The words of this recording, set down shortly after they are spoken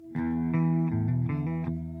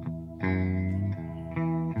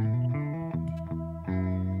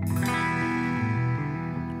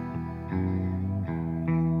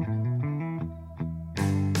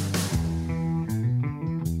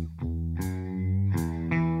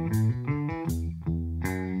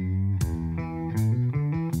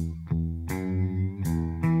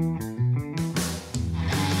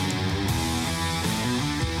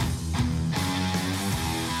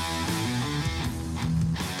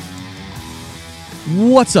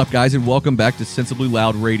What's up, guys, and welcome back to Sensibly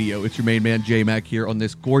Loud Radio. It's your main man, J-Mac, here on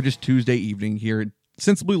this gorgeous Tuesday evening here at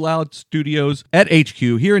Sensibly Loud Studios at HQ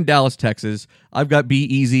here in Dallas, Texas. I've got Be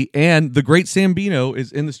Easy, and the great Sambino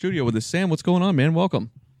is in the studio with us. Sam, what's going on, man?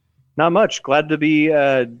 Welcome. Not much. Glad to be,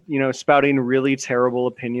 spouting really terrible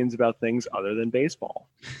opinions about things other than baseball.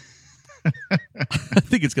 I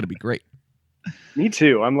think it's going to be great. Me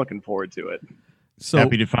too. I'm looking forward to it. So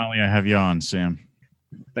happy to finally have you on, Sam.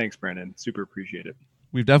 Thanks, Brandon. Super appreciate it.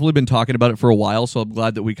 We've definitely been talking about it for a while, so I'm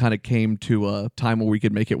glad that we kind of came to a time where we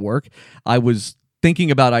could make it work. I was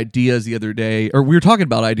thinking about ideas the other day, or we were talking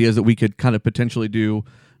about ideas that we could kind of potentially do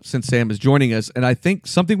since Sam is joining us, and I think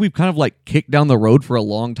something we've kind of like kicked down the road for a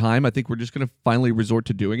long time, I think we're just going to finally resort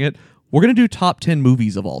to doing it. We're going to do top 10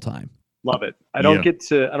 movies of all time. Love it. I don't get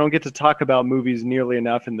to talk about movies nearly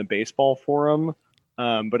enough in the baseball forum,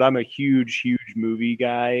 but I'm a huge movie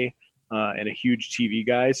guy. And a huge TV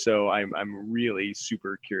guy, so I'm really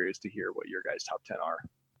super curious to hear what your guys' top 10 are.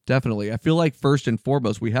 Definitely. I feel like first and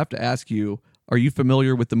foremost, we have to ask you, are you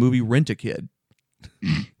familiar with the movie Rent-A-Kid?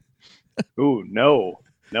 Ooh, no,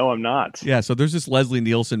 I'm not. Yeah, so there's this Leslie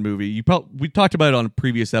Nielsen movie. We talked about it on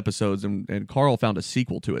previous episodes, and Carl found a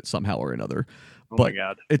sequel to it somehow or another. My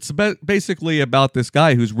God. It's basically about this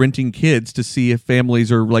guy who's renting kids to see if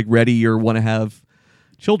families are like ready or want to have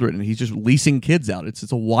children, and he's just leasing kids out.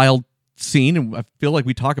 It's a wild scene, and I feel like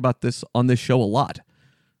we talk about this on this show a lot.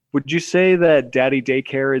 Would you say that Daddy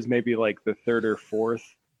Daycare is maybe like the third or fourth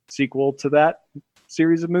sequel to that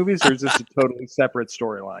series of movies, or is this a totally separate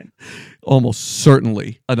storyline? Almost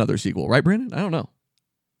certainly another sequel, right, Brandon? I don't know.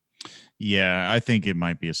 Yeah, I think it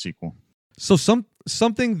might be a sequel. So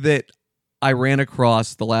something that I ran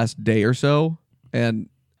across the last day or so, and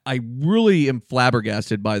I really am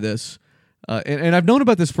flabbergasted by this. And I've known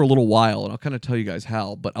about this for a little while, and I'll kind of tell you guys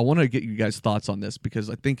how, but I want to get you guys' thoughts on this because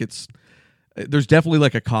I think there's definitely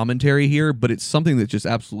like a commentary here, but it's something that just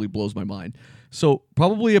absolutely blows my mind. So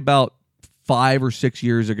probably about 5 or 6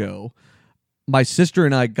 years ago, my sister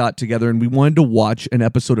and I got together and we wanted to watch an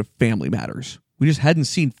episode of Family Matters. We just hadn't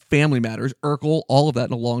seen Family Matters, Urkel, all of that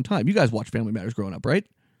in a long time. You guys watched Family Matters growing up, right?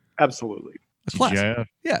 Absolutely. A classic.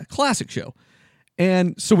 Yeah, classic show.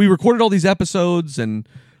 And so we recorded all these episodes and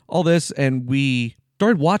all this, and we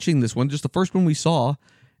started watching this one, just the first one we saw,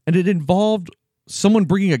 and it involved someone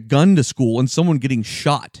bringing a gun to school and someone getting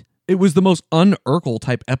shot. It was the most un-Urkel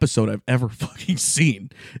type episode I've ever fucking seen.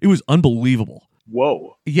 It was unbelievable.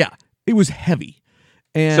 Whoa. Yeah, it was heavy.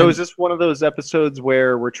 And so is this one of those episodes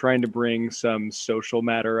where we're trying to bring some social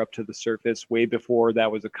matter up to the surface way before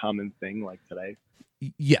that was a common thing like today?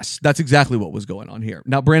 Yes, that's exactly what was going on here.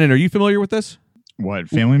 Now, Brandon, are you familiar with this? What,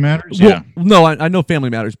 Family Matters? Well, no, I know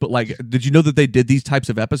Family Matters, but like, did you know that they did these types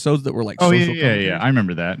of episodes that were like social yeah. I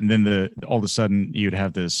remember that. And then all of a sudden you'd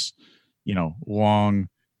have this, long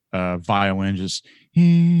violin just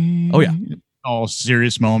all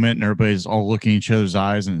serious moment, and everybody's all looking in each other's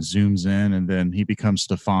eyes, and it zooms in, and then he becomes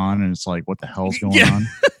Stefan, and it's like, what the hell's going on?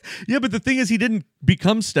 Yeah, but the thing is, he didn't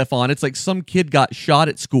become Stefan. It's like some kid got shot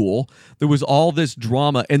at school. There was all this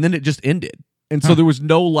drama, and then it just ended. And so there was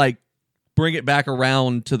no like bring it back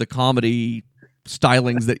around to the comedy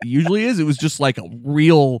stylings that usually is. It was just like a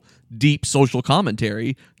real deep social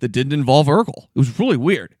commentary that didn't involve Urkel. It was really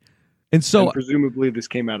weird. And presumably this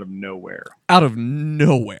came out of nowhere. Out of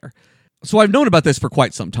nowhere. So I've known about this for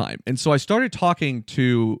quite some time. And so I started talking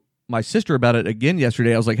to my sister about it again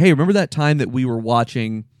yesterday. I was like, hey, remember that time that we were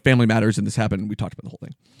watching Family Matters and this happened and we talked about the whole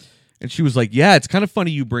thing? And she was like, yeah, it's kind of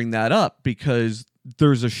funny you bring that up because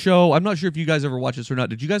there's a show. I'm not sure if you guys ever watch this or not.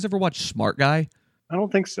 Did you guys ever watch Smart Guy? I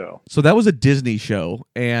don't think so. So that was a Disney show,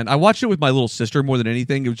 and I watched it with my little sister more than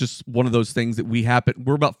anything. It was just one of those things that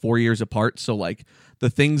we're about 4 years apart, so like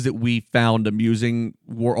the things that we found amusing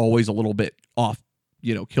were always a little bit off,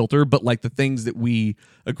 kilter, but like the things that we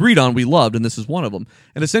agreed on, we loved, and this is one of them.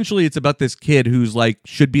 And essentially it's about this kid who's like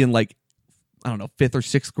should be in like, I don't know, 5th or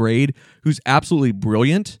 6th grade, who's absolutely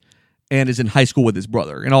brilliant and is in high school with his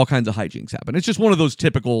brother, and all kinds of hijinks happen. It's just one of those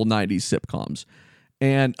typical 90s sitcoms.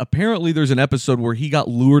 And apparently there's an episode where he got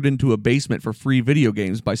lured into a basement for free video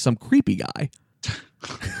games by some creepy guy.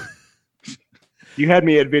 You had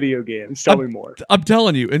me at video games. Tell me more. I'm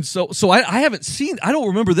telling you. And so I haven't seen, I don't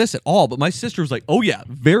remember this at all, but my sister was like, oh yeah,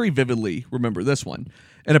 very vividly remember this one.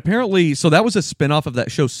 And apparently, so that was a spinoff of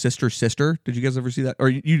that show Sister Sister. Did you guys ever see that? Or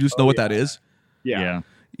you just know what that is? Yeah.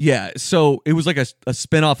 Yeah, so it was like a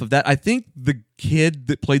spinoff of that. I think the kid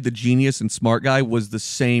that played the genius and smart guy was the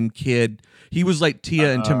same kid. He was like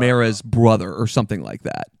Tia and Tamara's brother or something like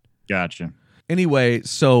that. Gotcha. Anyway,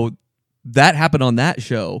 so that happened on that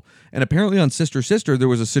show. And apparently on Sister Sister, there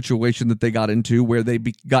was a situation that they got into where they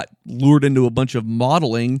got lured into a bunch of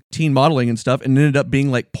modeling, teen modeling and stuff, and ended up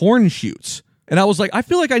being like porn shoots. And I was like, I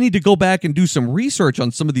feel like I need to go back and do some research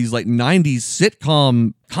on some of these like 90s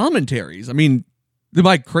sitcom commentaries. I mean, am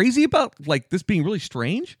I crazy about like this being really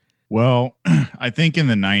strange? Well, I think in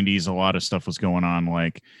the 90s, a lot of stuff was going on.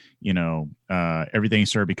 Like, everything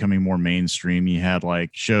started becoming more mainstream. You had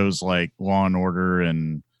like shows like Law and Order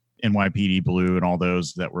and NYPD Blue and all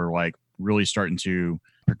those that were like really starting to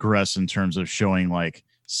progress in terms of showing like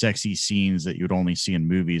sexy scenes that you would only see in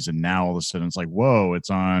movies. And now all of a sudden it's like, whoa, it's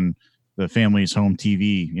on the family's home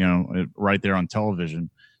TV, right there on television.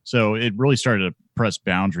 So it really started to press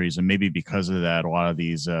boundaries. And maybe because of that, a lot of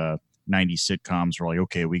these 90s sitcoms were like,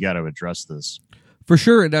 okay, we got to address this. For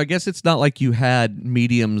sure. And I guess it's not like you had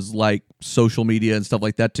mediums like social media and stuff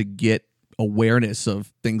like that to get awareness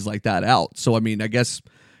of things like that out. So, I mean, I guess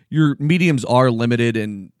your mediums are limited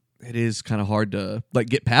and it is kind of hard to like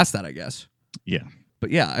get past that, I guess. Yeah.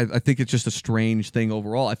 But yeah, I think it's just a strange thing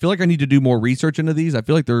overall. I feel like I need to do more research into these. I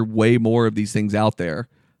feel like there are way more of these things out there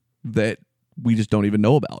that we just don't even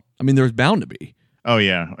know about. I mean, there's bound to be. Oh,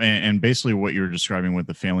 yeah. And basically what you were describing with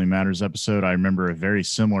the Family Matters episode, I remember a very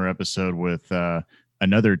similar episode with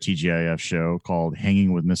another TGIF show called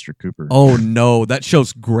Hanging with Mr. Cooper. Oh, no. That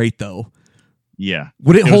show's great, though. Yeah.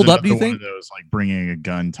 Would it hold up, do you think? One of those like bringing a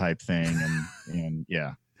gun type thing. And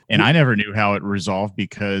yeah. And I never knew how it resolved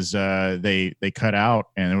because they cut out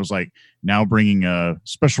and it was like now bringing a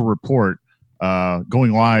special report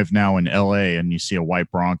going live now in LA, and you see a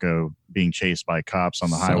white Bronco being chased by cops on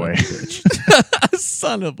the highway.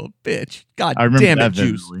 Son of a bitch. God I remember damn it, that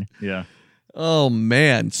Juice. vividly. Yeah. Oh,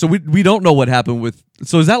 man. So we don't know what happened with...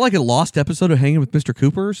 So is that like a lost episode of Hanging with Mr.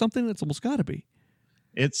 Cooper or something? It's almost got to be.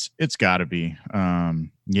 It's got to be.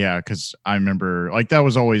 Yeah, because I remember like that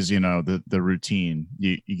was always, the routine.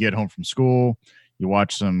 You get home from school, you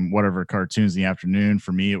watch some whatever cartoons in the afternoon.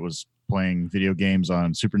 For me, it was playing video games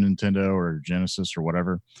on Super Nintendo or Genesis or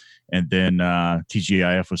whatever. And then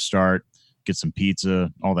TGIF would start, get some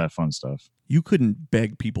pizza, all that fun stuff. You couldn't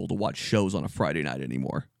beg people to watch shows on a Friday night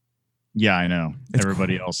anymore. Yeah, I know.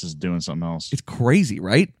 Everybody else is doing something else. It's crazy,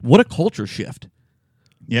 right? What a culture shift.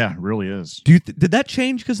 Yeah, it really is. Did that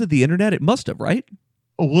change because of the internet? It must have, right?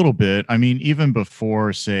 A little bit. I mean, even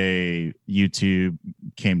before, say, YouTube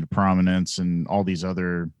came to prominence and all these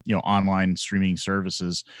other, online streaming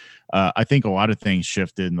services, I think a lot of things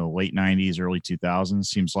shifted in the late 90s, early 2000s.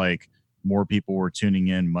 Seems like more people were tuning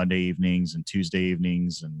in Monday evenings and Tuesday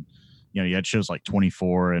evenings. And, you had shows like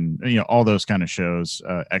 24 and, all those kind of shows,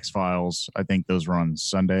 X-Files. I think those were on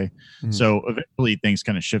Sunday. Mm-hmm. So eventually things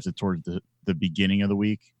kind of shifted towards the beginning of the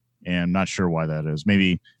week. And I'm not sure why that is.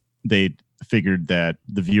 Maybe they figured that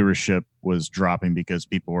the viewership was dropping because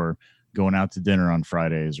people were going out to dinner on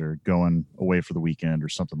Fridays or going away for the weekend or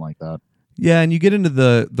something like that. Yeah, and you get into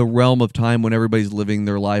the realm of time when everybody's living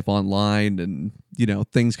their life online and,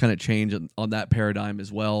 things kind of change on that paradigm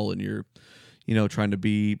as well. And you're, trying to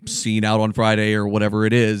be seen out on Friday or whatever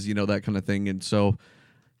it is, that kind of thing. And so,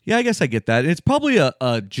 yeah, I guess I get that. It's probably a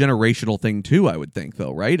generational thing too, I would think,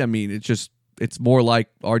 though, right? I mean, it's more like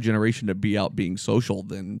our generation to be out being social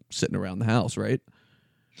than sitting around the house, right?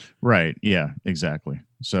 Right. Yeah, exactly.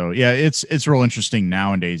 So, yeah, it's real interesting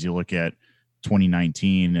nowadays. You look at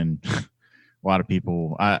 2019 and a lot of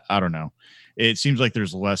people, I don't know. It seems like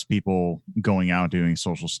there's less people going out doing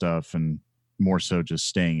social stuff and more so just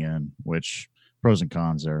staying in, which pros and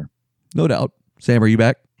cons there. No doubt. Sam, are you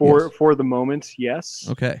back? For the moment, yes.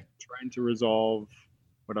 Okay. Trying to resolve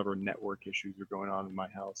whatever network issues are going on in my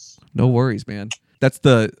house. No worries, man. That's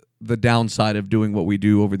the downside of doing what we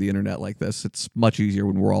do over the internet like this. It's much easier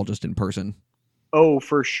when we're all just in person. Oh,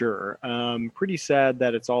 for sure. Pretty sad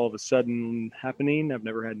that it's all of a sudden happening. I've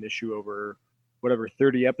never had an issue over whatever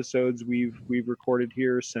 30 episodes we've recorded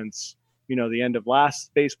here since, the end of last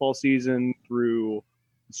baseball season through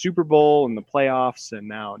the Super Bowl and the playoffs and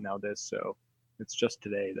now this. So it's just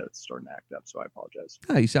today that it's starting to act up. So I apologize.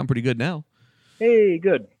 You sound pretty good now. Hey,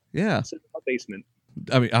 good. Yeah. Sit in my basement.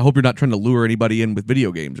 I mean, I hope you're not trying to lure anybody in with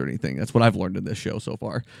video games or anything. That's what I've learned in this show so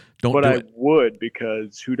far. But I would,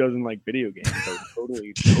 because who doesn't like video games? I would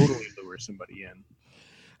totally lure somebody in.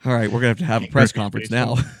 All right, we're going to have a press conference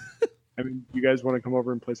now. I mean, you guys want to come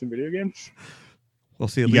over and play some video games? We'll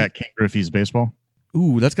see. You got King Griffey's baseball?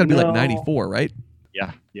 Ooh, that's got to be like 94, right?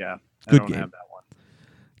 Yeah. Yeah. Good I don't game. have that one.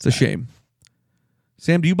 It's a shame.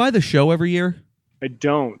 Sam, do you buy the show every year? I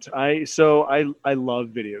don't. I love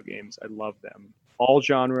video games. I love them. All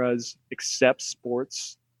genres except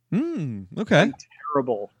sports. Okay. I'm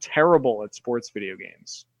terrible at sports video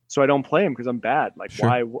games. so I don't play them because I'm bad. Like, Sure.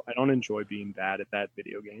 why? I don't enjoy being bad at that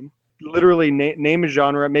video game. Literally, name a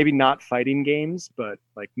genre. Maybe not fighting games, but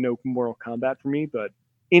like no Mortal Kombat for me. But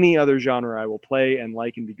any other genre I will play and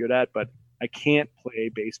like and be good at. But I can't play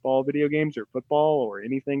baseball video games or football or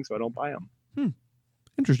anything, so I don't buy them.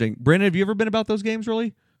 Interesting. Brandon, have you ever been about those games,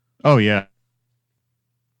 really? Oh, yeah.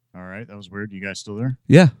 All right. That was weird. You guys still there?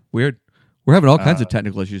 Yeah, weird. We're having all kinds of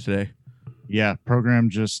technical issues today. Yeah, program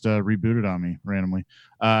just rebooted on me randomly.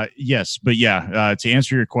 Yes, but yeah, to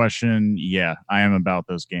answer your question, yeah, I am about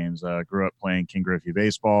those games. Grew up playing King Griffey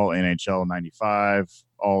Baseball, NHL 95,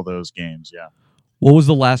 all those games, yeah. What was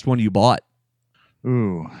the last one you bought?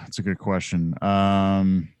 Ooh, that's a good question.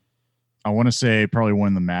 I want to say probably one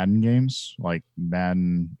of the Madden games, like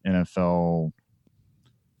Madden NFL,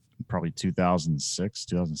 probably 2006,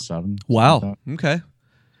 2007. Wow. Okay.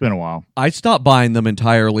 Been a while. I stopped buying them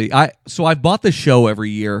entirely. I bought the show every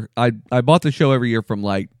year. I bought the show every year from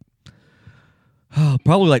like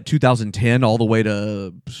probably like 2010 all the way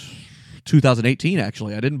to 2018.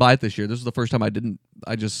 Actually, I didn't buy it this year. This is the first time I didn't.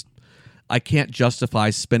 I can't justify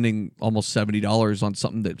spending almost $70 on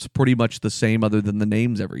something that's pretty much the same other than the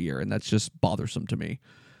names every year, and that's just bothersome to me.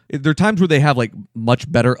 There are times where they have like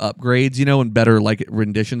much better upgrades, and better like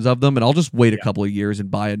renditions of them, and I'll just wait a couple of years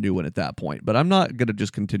and buy a new one at that point. But I'm not going to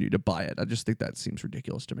just continue to buy it. I just think that seems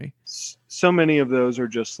ridiculous to me. So many of those are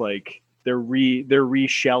just like they're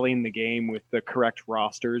reshelling the game with the correct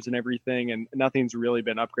rosters and everything, and nothing's really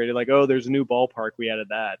been upgraded. Like, oh, there's a new ballpark, we added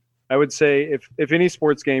that. I would say if any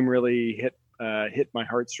sports game really hit my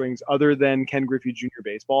heartstrings, other than Ken Griffey Jr.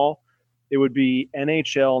 Baseball, it would be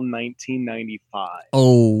NHL 1995.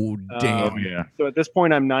 Oh, damn. Yeah. So at this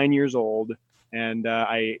point, I'm 9 years old, and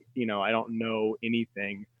I don't know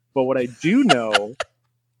anything. But what I do know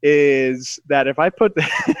is that if I put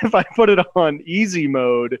it on easy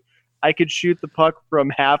mode, I could shoot the puck from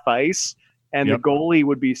half ice, and the goalie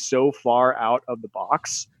would be so far out of the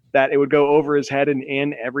box that it would go over his head and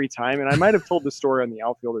in every time. And I might have told the story on the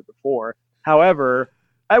outfielder before. However,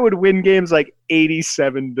 I would win games like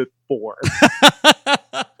 87-4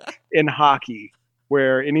 in hockey,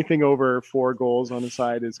 where anything over 4 goals on the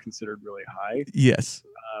side is considered really high. Yes.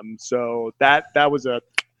 So that was a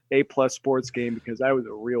A+ sports game because I was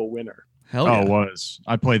a real winner. Hell yeah. Oh, it was.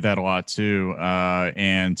 I played that a lot too.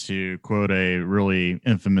 And to quote a really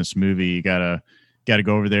infamous movie, you gotta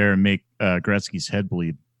go over there and make Gretzky's head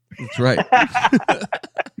bleed. That's right.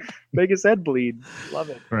 Make his head bleed. Love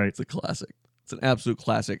it. Right. It's a classic. It's an absolute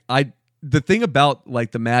classic. The thing about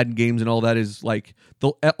like the Madden games and all that is like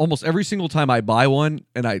almost every single time I buy one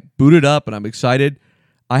and I boot it up and I'm excited,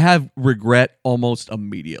 I have regret almost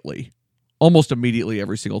immediately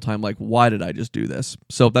every single time. Like, why did I just do this?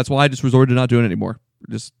 So that's why I just resorted to not doing it anymore. It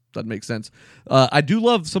just doesn't make sense. I do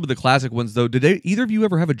love some of the classic ones though. Did either of you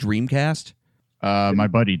ever have a Dreamcast? My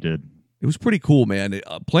buddy did. It was pretty cool, man.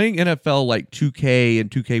 Playing NFL like 2K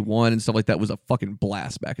and 2K1 and stuff like that was a fucking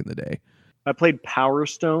blast back in the day. I played Power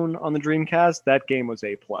Stone on the Dreamcast. That game was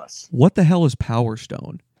A+. What the hell is Power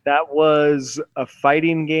Stone? That was a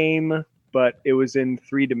fighting game, but it was in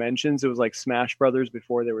 3 dimensions. It was like Smash Brothers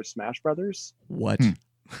before there was Smash Brothers. What?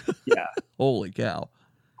 Yeah. Holy cow.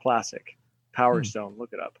 Classic. Power Stone.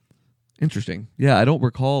 Look it up. Interesting. Yeah, I don't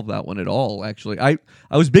recall that one at all, actually. I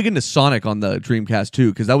was big into Sonic on the Dreamcast,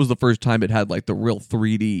 too, because that was the first time it had like the real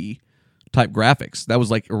 3D type graphics. That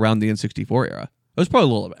was like around the N64 era. It was probably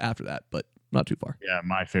a little bit after that, but not too far. Yeah,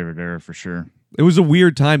 my favorite era for sure. It was a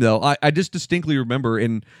weird time, though. I just distinctly remember,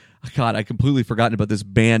 and God, I completely forgotten about this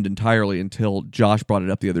band entirely until Josh brought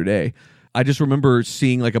it up the other day. I just remember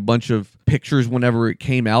seeing like a bunch of pictures whenever it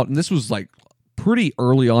came out, and this was like pretty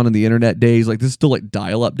early on in the internet days. Like, this is still like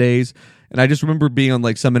dial-up days. And I just remember being on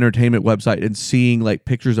like some entertainment website and seeing like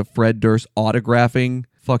pictures of Fred Durst autographing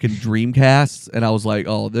fucking Dreamcasts, and I was like,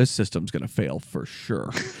 oh, this system's gonna fail for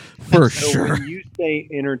sure. For So sure. when you say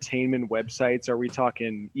entertainment websites, are we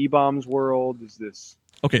talking E-Bombs World? Is this...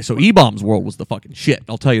 Okay, so E-Bombs World was the fucking shit.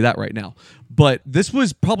 I'll tell you that right now. But this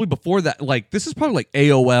was probably before that. Like, this is probably like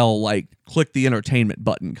AOL, like click the entertainment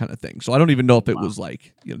button kind of thing. So I don't even know if it was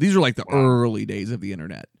like, these are like the early days of the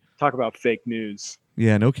internet. Talk about fake news.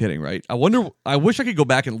 Yeah, no kidding, right? I wish I could go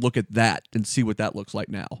back and look at that and see what that looks like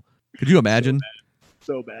now. Could you imagine?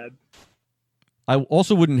 So bad. I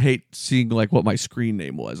also wouldn't hate seeing like what my screen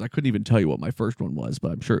name was. I couldn't even tell you what my first one was,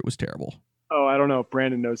 but I'm sure it was terrible. Oh, I don't know if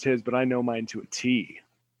Brandon knows his, but I know mine to a T.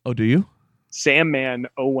 Oh, do you? Sandman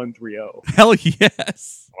 0130. Hell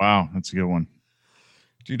yes. Wow, that's a good one.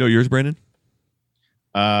 Do you know yours, Brandon?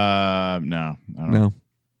 No, I don't know. No.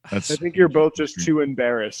 I think you're both just too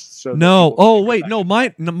embarrassed. So No. Oh, wait. No,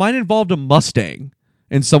 mine involved a Mustang.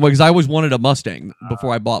 in some way because I always wanted a Mustang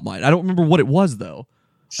before I bought mine. I don't remember what it was though.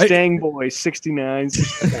 Stang Boy 69.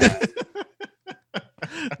 69.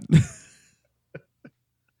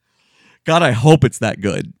 God, I hope it's that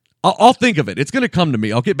good. I'll think of it. It's going to come to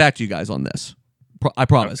me. I'll get back to you guys on this. I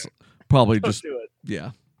promise. Okay. Probably just do it.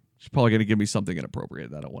 Yeah. She's probably going to give me something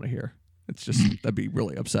inappropriate that I don't want to hear. It's just that'd be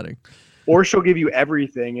really upsetting. Or she'll give you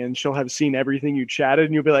everything, and she'll have seen everything you chatted,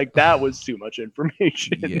 and you'll be like, "That was too much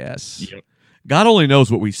information." Yes. Yep. God only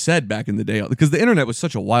knows what we said back in the day, because the internet was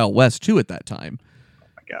such a wild west too at that time. Oh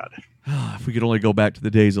my God! If we could only go back to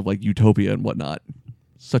the days of like Utopia and whatnot,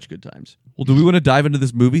 such good times. Well, do we want to dive into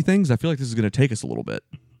this movie things? I feel like this is going to take us a little bit.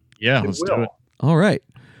 Yeah, let's do it. All right.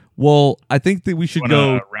 Well, I think that we should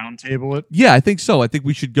go round table it. Yeah, I think so. I think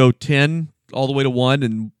we should go 10 all the way to 1,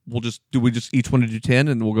 and we just each want to do 10,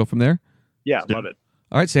 and we'll go from there. Yeah, love it.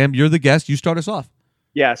 All right, Sam, you're the guest. You start us off.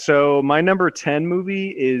 Yeah, so my number 10 movie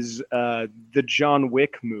is the John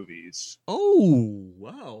Wick movies. Oh,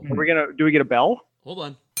 wow. Do we get a bell? Hold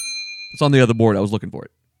on. It's on the other board. I was looking for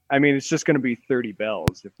it. I mean, it's just going to be 30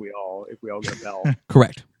 bells if we all get a bell.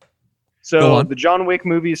 Correct. So the John Wick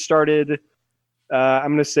movies started,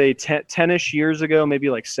 I'm going to say 10-ish years ago, maybe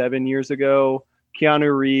like 7 years ago.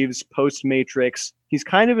 Keanu Reeves, post-Matrix. He's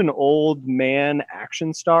kind of an old man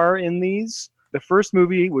action star in these. The first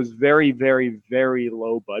movie was very, very, very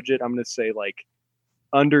low budget. I'm going to say like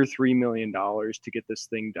under $3 million to get this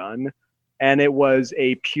thing done. And it was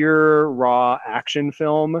a pure, raw action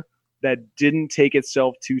film that didn't take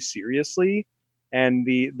itself too seriously. And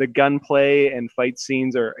the gunplay and fight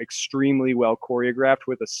scenes are extremely well choreographed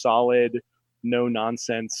with a solid,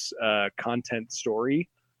 no-nonsense content story.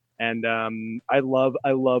 And I love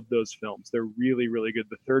those films. They're really, really good.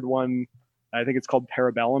 The third one, I think it's called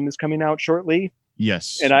Parabellum, is coming out shortly.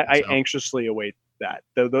 Yes. And I anxiously await that.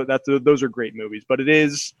 Those are great movies. But it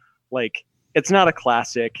is like, it's not a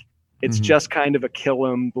classic. It's just kind of a kill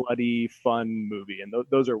 'em, bloody, fun movie. And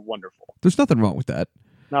those are wonderful. There's nothing wrong with that.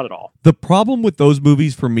 Not at all. The problem with those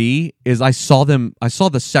movies for me is I saw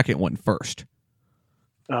the second one first.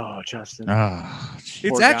 Oh, Justin.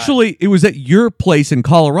 It was at your place in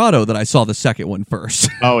Colorado that I saw the second one first.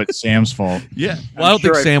 Oh, it's Sam's fault. Yeah. Well, I don't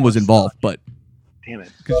think Sam was involved, but. Damn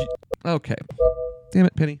it. Okay. Damn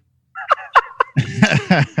it, Penny.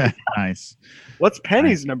 Nice. What's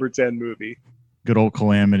Penny's number 10 movie? Good old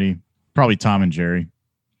Calamity. Probably Tom and Jerry.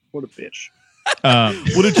 What a bitch.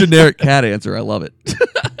 What a generic cat answer. I love it.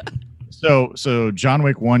 So John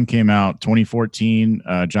Wick 1 came out 2014.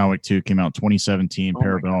 John Wick 2 came out 2017.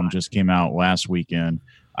 Parabellum just came out last weekend.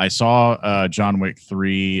 I saw John Wick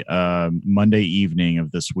 3 Monday evening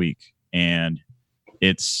of this week, and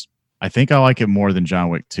I think I like it more than John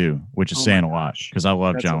Wick 2, which is saying a lot because I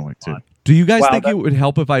love John Wick 2. Do you guys think it would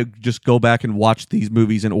help if I just go back and watch these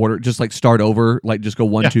movies in order, just like start over, like just go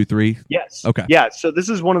 1, 2, 3? Yes. Okay. Yeah. So this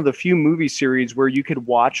is one of the few movie series where you could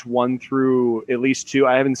watch 1 through at least 2.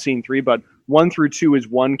 I haven't seen 3, but 1 through 2 is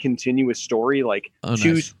one continuous story. Like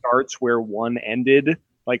 2 starts where 1 ended,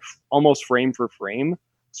 like almost frame for frame.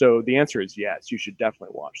 So the answer is yes. You should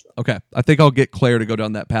definitely watch them. Okay. I think I'll get Claire to go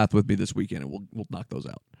down that path with me this weekend, and we'll knock those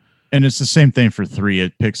out. And it's the same thing for 3.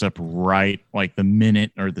 It picks up right like the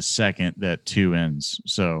minute or the second that 2 ends.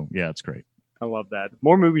 So yeah, it's great. I love that.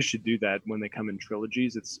 More movies should do that when they come in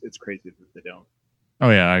trilogies. It's crazy if they don't. Oh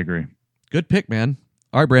yeah, I agree. Good pick, man.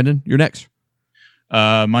 All right, Brandon, you're next.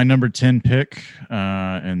 My number 10 pick,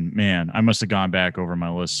 and man, I must have gone back over my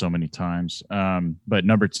list so many times. But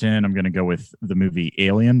number 10, I'm going to go with the movie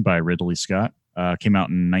Alien by Ridley Scott. Came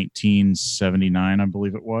out in 1979, I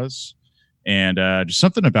believe it was. And just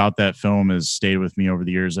something about that film has stayed with me over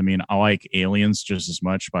the years. I mean, I like Aliens just as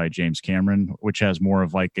much by James Cameron, which has more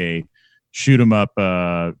of like a shoot 'em up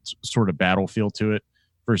sort of battle feel to it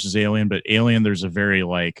versus Alien. But Alien, there's a very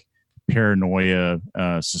like paranoia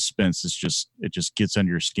suspense. It just gets under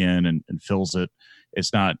your skin and fills it.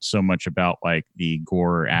 It's not so much about like the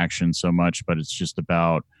gore or action so much, but it's just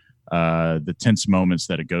about the tense moments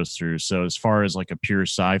that it goes through. So as far as like a pure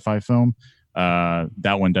sci-fi film,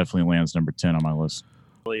 that one definitely lands number 10 on my list.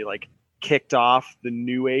 Really like kicked off the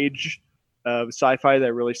new age of sci-fi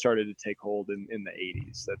that really started to take hold in the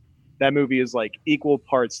 80s. That movie is like equal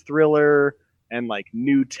parts thriller and like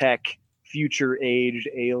new tech, future age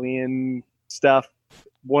alien stuff.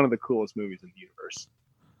 One of the coolest movies in the universe.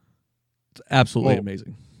 It's absolutely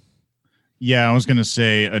amazing. Yeah, I was going to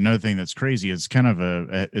say another thing that's crazy. It's kind of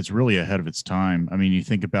it's really ahead of its time. I mean, you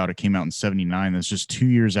think about it, came out in 79. That's just 2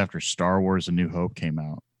 years after Star Wars: A New Hope came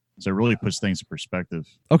out. So it really puts things in perspective.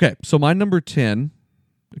 Okay, so my number 10,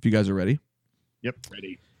 if you guys are ready. Yep,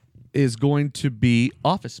 ready. Is going to be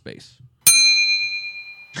Office Space.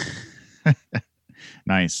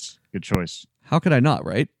 Nice. Good choice. How could I not,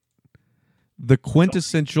 right? The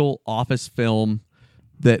quintessential office film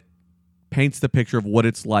that paints the picture of what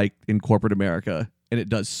it's like in corporate America, and it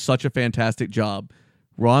does such a fantastic job.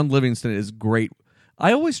 Ron Livingston is great.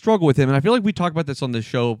 I always struggle with him, and I feel like we talked about this on this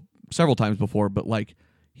show several times before, but like,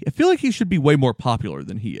 I feel like he should be way more popular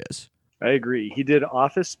than he is. I agree. He did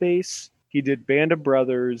Office Space, he did Band of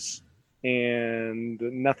Brothers, and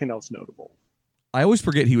nothing else notable. I always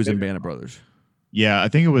forget he was in Band of Brothers. Yeah, I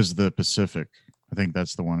think it was the Pacific. I think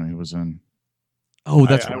that's the one he was in. Oh,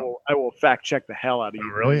 that's right. I will fact check the hell out of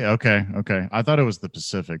you. Oh, really? Okay. I thought it was the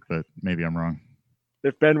Pacific, but maybe I'm wrong.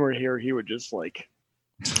 If Ben were here, he would just like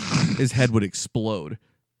his head would explode.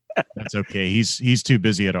 That's okay. He's too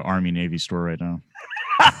busy at an Army Navy store right now.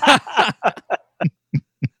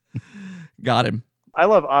 Got him. I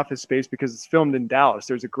love Office Space because it's filmed in Dallas.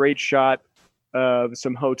 There's a great shot of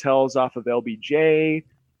some hotels off of LBJ,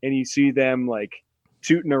 and you see them like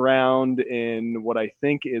tooting around in what I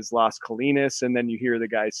think is Las Colinas, and then you hear the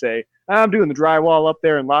guy say, "I'm doing the drywall up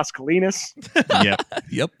there in Las Colinas."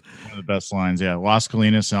 Yep. One of the best lines. Yeah, Las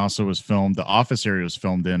Colinas also was filmed. The office area was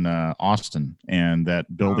filmed in Austin, and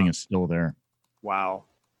that building is still there. Wow,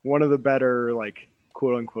 one of the better like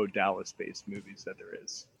quote unquote Dallas-based movies that there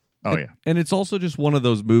is. Oh yeah, and it's also just one of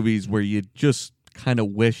those movies where you just kind of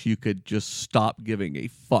wish you could just stop giving a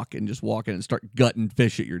fuck and just walk in and start gutting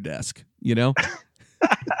fish at your desk. You know.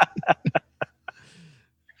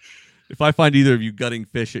 If I find either of you gutting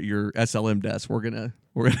fish at your SLM desk, we're gonna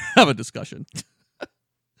have a discussion.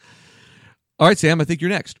 All right, Sam, I think you're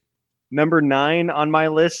next. Number 9 on my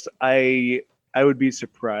list. I would be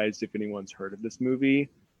surprised if anyone's heard of this movie.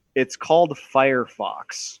 It's called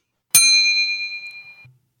Firefox.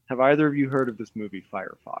 Have either of you heard of this movie,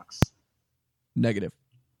 Firefox? Negative.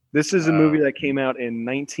 This is a movie that came out in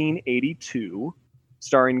 1982.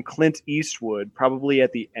 Starring Clint Eastwood, probably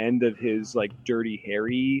at the end of his like Dirty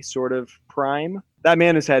Harry sort of prime. That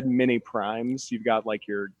man has had many primes. You've got like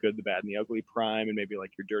your Good, the Bad, and the Ugly prime, and maybe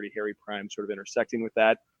like your Dirty Harry prime sort of intersecting with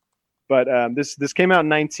that. But this came out in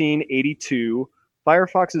 1982.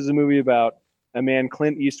 Firefox is a movie about a man,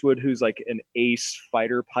 Clint Eastwood, who's like an ace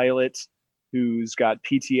fighter pilot who's got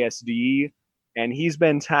PTSD, and he's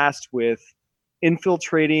been tasked with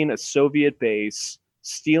infiltrating a Soviet base,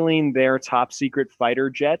 stealing their top secret fighter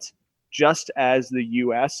jet, just as the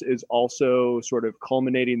U.S. is also sort of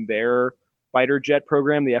culminating their fighter jet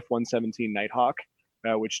program, the F-117 Nighthawk,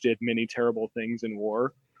 which did many terrible things in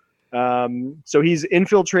war. So he's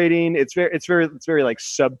infiltrating. It's very like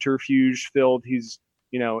subterfuge filled. He's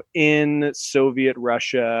in Soviet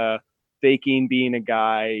Russia, faking being a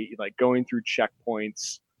guy, like going through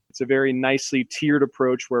checkpoints. It's a very nicely tiered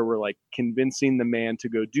approach where we're like convincing the man to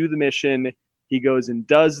go do the mission. He goes and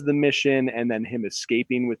does the mission, and then him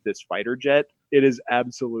escaping with this fighter jet. It is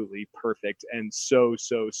absolutely perfect and so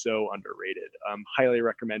underrated. Highly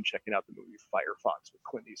recommend checking out the movie Firefox with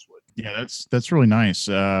Clint Eastwood. Yeah, that's really nice.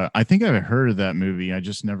 I think I've heard of that movie. I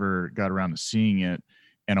just never got around to seeing it.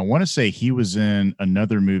 And I want to say he was in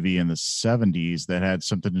another movie in the 70s that had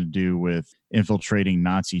something to do with infiltrating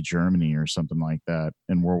Nazi Germany or something like that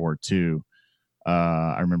in World War II.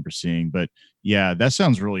 I remember seeing, but yeah, that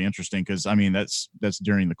sounds really interesting because I mean that's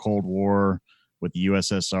during the Cold War with the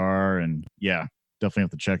USSR, and yeah, definitely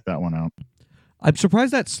have to check that one out. I'm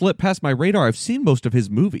surprised that slipped past my radar. I've seen most of his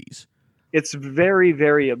movies. It's very,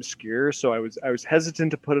 very obscure, so I was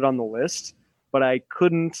hesitant to put it on the list, but I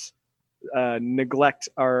couldn't I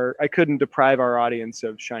couldn't deprive our audience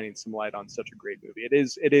of shining some light on such a great movie.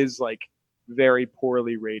 It is like very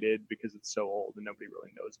poorly rated because it's so old and nobody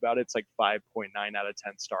really knows about it. It's like 5.9 out of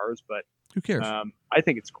 10 stars, but who cares? I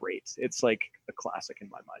think it's great. It's like a classic in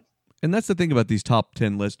my mind. And that's the thing about these top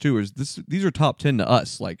 10 lists too, is these are top 10 to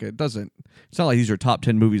us. Like it's not like these are top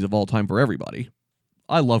 10 movies of all time for everybody.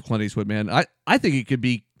 I love Clint Eastwood, man. I think it could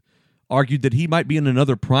be argued that he might be in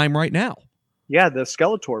another prime right now. Yeah, the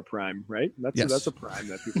Skeletor prime, right? That's a prime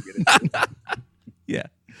that people get into. Yeah,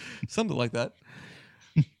 something like that.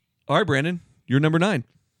 All right, Brandon, you're number 9.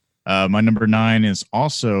 My number 9 is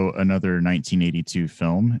also another 1982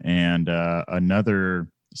 film and another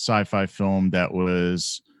sci-fi film that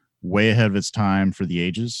was way ahead of its time for the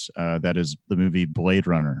ages. That is the movie Blade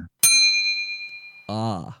Runner.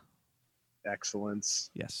 Excellence.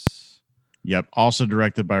 Yes. Yep. Also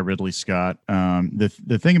directed by Ridley Scott.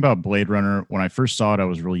 The thing about Blade Runner, when I first saw it, I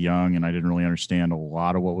was really young and I didn't really understand a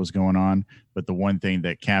lot of what was going on. But the one thing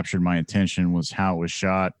that captured my attention was how it was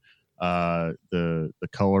shot. The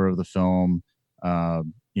color of the film,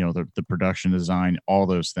 the production design, all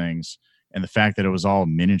those things, and the fact that it was all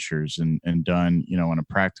miniatures and done, on a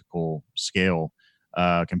practical scale.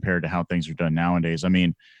 compared to how things are done nowadays. I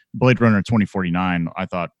mean, Blade Runner 2049, I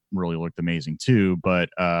thought really looked amazing too, but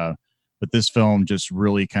this film just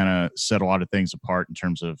really kind of set a lot of things apart in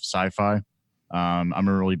terms of sci-fi. I'm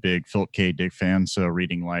a really big Philip K. Dick fan, so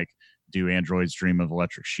reading like Do Androids Dream of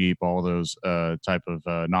Electric Sheep, all those type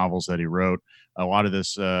of novels that he wrote, a lot of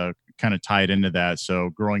this kind of tied into that. So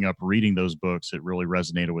growing up reading those books, it really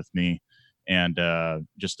resonated with me, and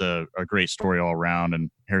just a great story all around.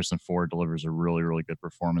 And Harrison Ford delivers a really, really good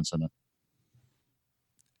performance in it.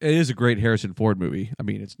 It is a great Harrison Ford movie. I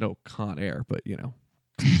mean, it's no Con Air, but you know.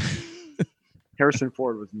 Harrison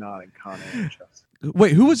Ford was not in Con Air.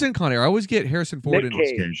 Wait, who was in Con Air? I always get Harrison Ford Nick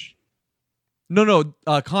in Cage. No.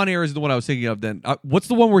 Con Air is the one I was thinking of. Then what's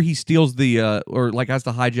the one where he steals the or like has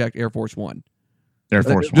to hijack Air Force One? Air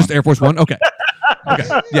Force One. Just Air Force One. Okay.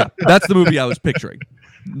 Okay. Yeah, that's the movie I was picturing.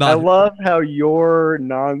 I love how your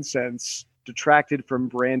nonsense detracted from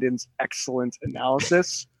Brandon's excellent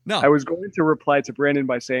analysis. No. I was going to reply to Brandon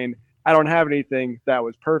by saying, I don't have anything. That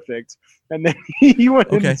was perfect. And then he went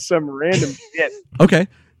into some random shit. Okay.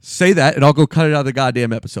 Say that, and I'll go cut it out of the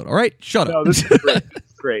goddamn episode. All right? Shut up. No, this is great.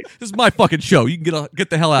 Great. This is my fucking show. You can get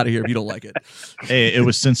the hell out of here if you don't like it. Hey, it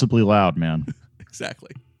was sensibly loud, man.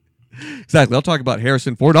 Exactly. I'll talk about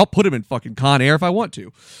Harrison Ford. I'll put him in fucking Con Air if I want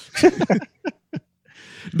to.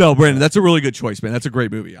 No, Brandon, that's a really good choice, man. That's a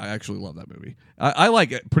great movie. I actually love that movie. I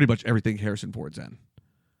like it, pretty much everything Harrison Ford's in.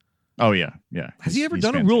 Oh, yeah. Has he ever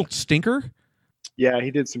done a real stinker? Yeah,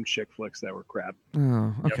 he did some chick flicks that were crap.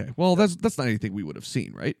 Oh, okay. Yep. Well, that's not anything we would have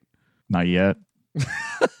seen, right? Not yet.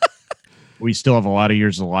 We still have a lot of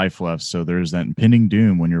years of life left, so there's that impending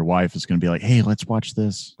doom when your wife is going to be like, hey, let's watch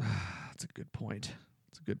this. That's a good point.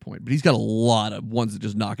 But he's got a lot of ones that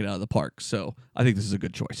just knock it out of the park, so I think this is a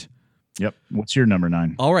good choice. Yep. What's your number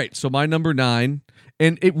 9? All right, so my number 9,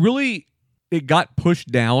 and it got pushed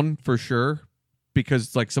down for sure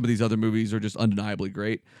because like some of these other movies are just undeniably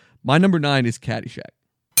great. My number 9 is Caddyshack.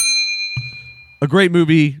 A great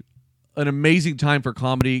movie, an amazing time for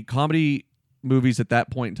comedy. Comedy movies at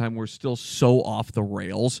that point in time were still so off the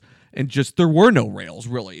rails, and just there were no rails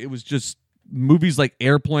really. It was just movies like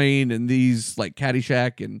Airplane and these like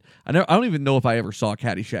Caddyshack, and I don't even know if I ever saw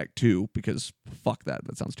Caddyshack 2 because fuck that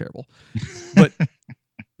sounds terrible. But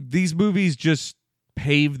these movies just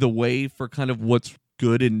paved the way for kind of what's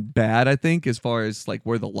good and bad, I think, as far as like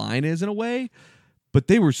where the line is in a way. But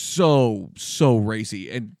they were so racy,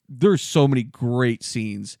 and there's so many great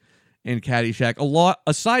scenes in Caddyshack. A lot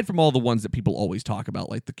aside from all the ones that people always talk about,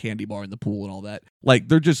 like the candy bar and the pool and all that. Like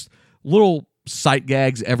they're just little sight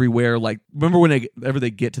gags everywhere. Like remember whenever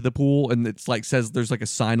they get to the pool and it's like says there's like a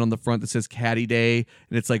sign on the front that says Caddy Day,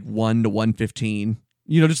 and it's like 1 to 1:15.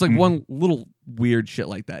 You know, just like one little weird shit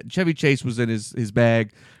like that. Chevy Chase was in his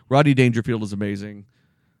bag. Rodney Dangerfield is amazing.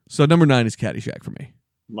 So number 9 is Caddyshack for me.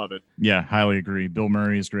 Love it. Yeah, highly agree. Bill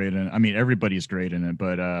Murray is great in it. I mean, everybody's great in it,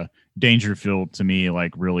 but Dangerfield to me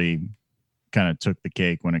like really kind of took the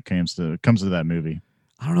cake when it comes to that movie.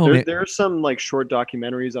 I don't know. There are some like short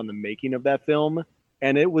documentaries on the making of that film,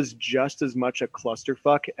 and it was just as much a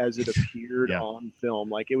clusterfuck as it appeared on film.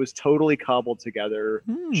 Like it was totally cobbled together.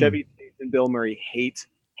 Chevy Chase and Bill Murray hate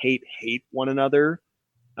one another.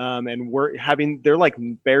 And they're like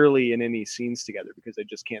barely in any scenes together because they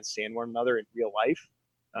just can't stand one another in real life.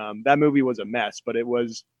 That movie was a mess, but it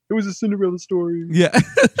was a Cinderella story. Yeah.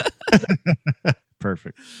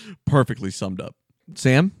 Perfect. Perfectly summed up.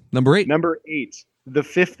 Sam, number 8. Number 8, The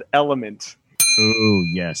Fifth Element. Oh,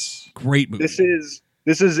 yes. Great movie.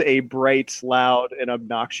 This is a bright, loud, and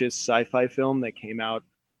obnoxious sci-fi film that came out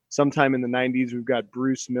sometime in the 90s. We've got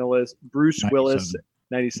Bruce Willis,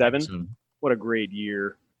 97. What a great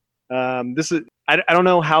year. This is I don't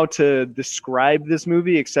know how to describe this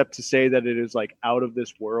movie except to say that it is like out of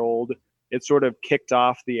this world. It sort of kicked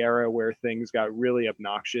off the era where things got really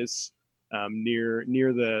obnoxious near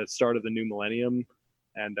the start of the new millennium.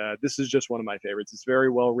 And this is just one of my favorites. It's very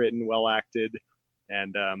well written, well acted,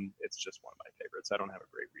 and it's just one of my favorites. I don't have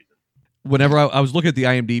a great reason. Whenever I was looking at the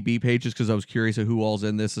IMDb pages because I was curious of who all's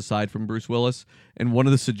in this aside from Bruce Willis, and one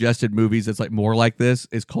of the suggested movies that's like more like this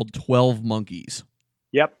is called 12 Monkeys.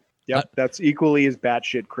 Yep. That's equally as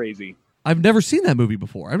batshit crazy. I've never seen that movie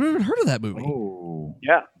before. I've never even heard of that movie. Oh,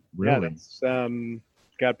 yeah, really? Yeah, that's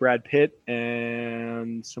got Brad Pitt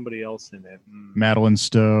and somebody else in it. Madeline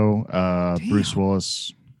Stowe, Bruce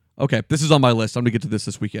Willis. Okay, this is on my list. I'm gonna get to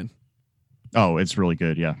this weekend. Oh, it's really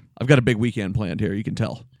good. Yeah, I've got a big weekend planned here. You can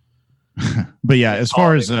tell. But yeah, as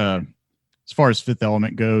far as Fifth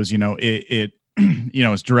Element goes, it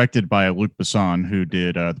it's directed by Luc Besson, who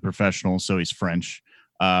did The Professional, so he's French.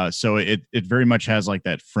 So it very much has like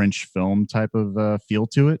that French film type of feel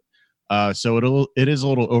to it. So it is a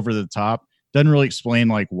little over the top. Doesn't really explain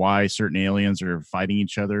like why certain aliens are fighting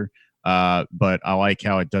each other. But I like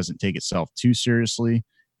how it doesn't take itself too seriously.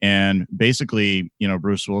 And basically,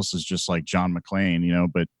 Bruce Willis is just like John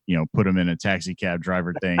McClane, but put him in a taxi cab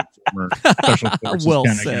driver thing, former special forces Well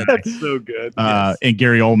kind said. of guy. That's so good. Yes. And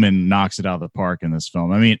Gary Oldman knocks it out of the park in this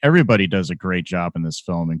film. I mean, everybody does a great job in this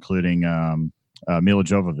film, including Mila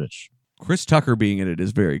Jovovich. Chris Tucker being in it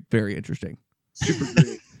is very, very interesting. Super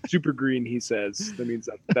green. Super green, he says. That means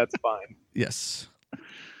that's fine. Yes.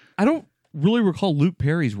 I don't really recall Luke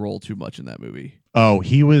Perry's role too much in that movie. Oh,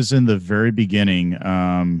 he was in the very beginning,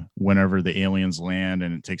 whenever the aliens land,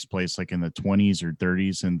 and it takes place like in the 20s or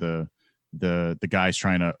 30s, and the guy's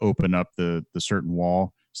trying to open up the certain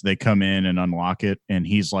wall. So they come in and unlock it, and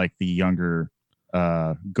he's like the younger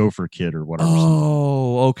gopher kid or whatever.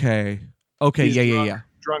 Oh, okay. Okay, He's yeah.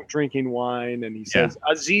 Drunk drinking wine, and he says,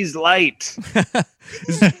 Aziz Light.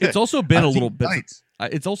 It's also been a little bit. Right.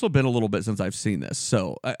 It's also been a little bit since I've seen this,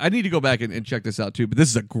 so I need to go back and check this out too. But this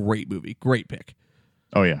is a great movie, great pick.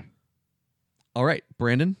 Oh yeah. All right,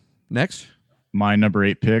 Brandon, next. My number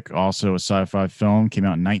 8 pick, also a sci-fi film, came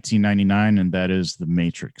out in 1999, and that is The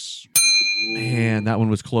Matrix. Man, that one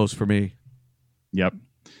was close for me. Yep.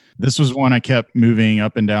 This was one I kept moving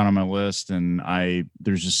up and down on my list, and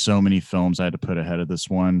there's just so many films I had to put ahead of this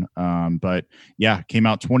one. But yeah, came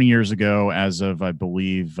out 20 years ago as of, I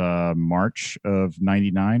believe, March of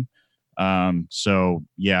 99. So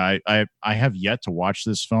yeah, I have yet to watch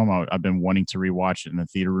this film. I've been wanting to rewatch it in the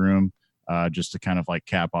theater room, just to kind of like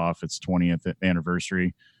cap off its 20th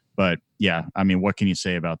anniversary. But yeah, I mean, what can you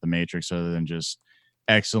say about The Matrix other than just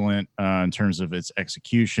excellent in terms of its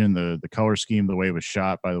execution, the color scheme, the way it was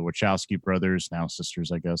shot by the Wachowski brothers, now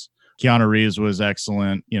sisters, I guess. Keanu Reeves was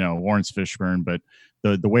excellent, Lawrence Fishburne, but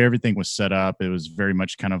the way everything was set up, it was very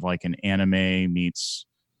much kind of like an anime meets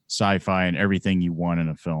sci-fi and everything you want in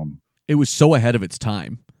a film. It was so ahead of its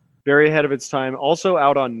time. Very ahead of its time. Also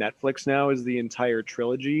out on Netflix now is the entire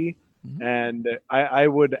trilogy. Mm-hmm. And I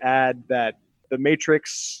would add that the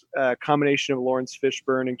Matrix combination of Lawrence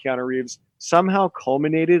Fishburne and Keanu Reeves somehow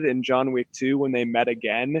culminated in John Wick 2 when they met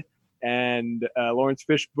again. And Lawrence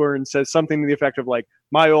Fishburne says something to the effect of like,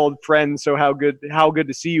 "My old friend, so how good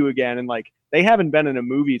to see you again." And like, they haven't been in a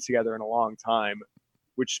movie together in a long time,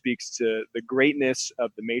 which speaks to the greatness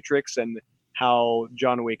of the Matrix and how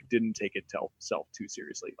John Wick didn't take itself too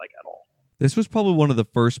seriously, like at all. This was probably one of the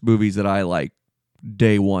first movies that I like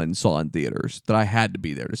day one saw in theaters, that I had to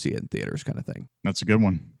be there to see it in theaters, kind of thing. That's a good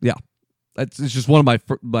one. Yeah. It's just one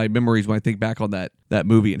of my memories when I think back on that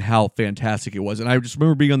movie and how fantastic it was. And I just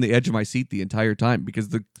remember being on the edge of my seat the entire time because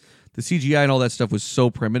the CGI and all that stuff was so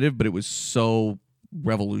primitive, but it was so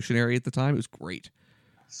revolutionary at the time. It was great.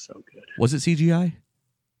 So good. Was it CGI?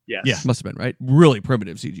 Yes. Yeah. Must have been, right? Really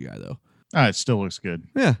primitive CGI, though. It still looks good.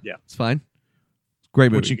 Yeah. Yeah. It's fine.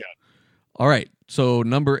 Great movie. What you got? All right. So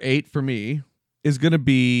number 8 for me is going to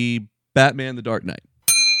be Batman: The Dark Knight.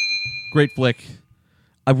 Great flick.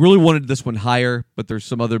 I really wanted this one higher, but there's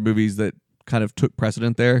some other movies that kind of took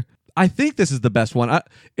precedent there. I think this is the best one.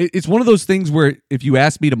 It's one of those things where if you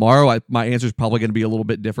ask me tomorrow, my answer is probably going to be a little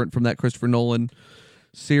bit different from that Christopher Nolan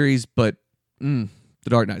series, but The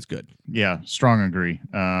Dark Knight's good. Yeah, strong agree.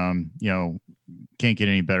 Can't get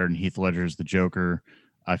any better than Heath Ledger's The Joker.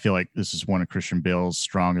 I feel like this is one of Christian Bale's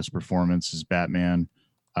strongest performances, Batman.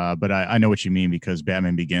 But I know what you mean because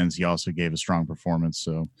Batman Begins, he also gave a strong performance.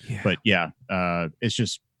 So, yeah. But yeah, it's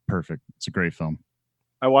just perfect. It's a great film.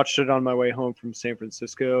 I watched it on my way home from San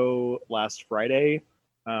Francisco last Friday,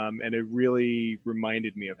 and it really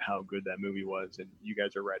reminded me of how good that movie was. And you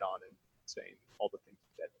guys are right on in saying all the things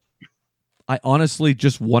you said. I honestly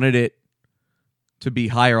just wanted it to be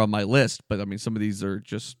higher on my list, but I mean, some of these are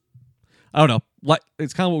just, I don't know. Like,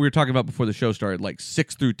 it's kind of what we were talking about before the show started. Like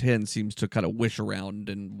 6 through 10 seems to kind of wish around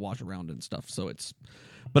and wash around and stuff. So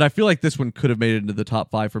but I feel like this one could have made it into the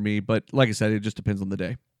top 5 for me. But like I said, it just depends on the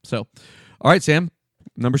day. So, all right, Sam,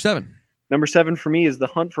 number 7. Number 7 for me is The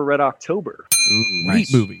Hunt for Red October. Ooh, great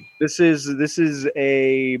movie. This is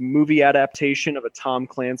a movie adaptation of a Tom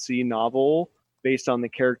Clancy novel based on the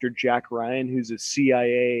character Jack Ryan, who's a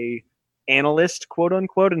CIA analyst, quote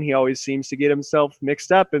unquote, and he always seems to get himself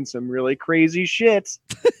mixed up in some really crazy shit.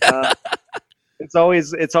 It's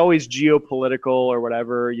always geopolitical or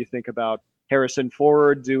whatever. You think about Harrison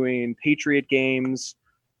Ford doing Patriot Games,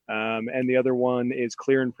 and the other one is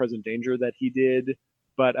Clear and Present Danger that he did.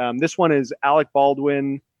 But this one is Alec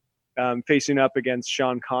Baldwin facing up against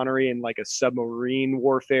Sean Connery in like a submarine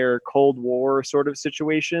warfare, Cold War sort of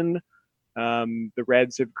situation. The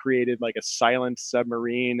Reds have created like a silent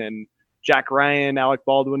submarine, and Jack Ryan, Alec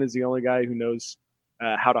Baldwin is the only guy who knows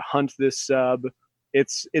How to Hunt This Sub.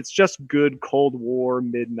 It's just good Cold War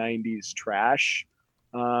mid-90s trash.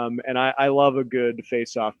 And I love a good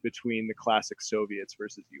face-off between the classic Soviets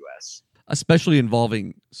versus U.S. Especially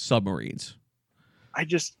involving submarines. I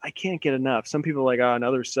can't get enough. Some people are like, oh,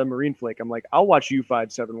 another submarine flick. I'm like, I'll watch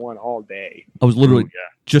U-571 all day. I was literally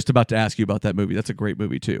just about to ask you about that movie. That's a great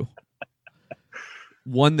movie too.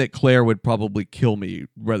 One that Claire would probably kill me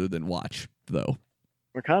rather than watch, though.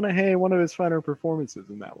 McConaughey, one of his finer performances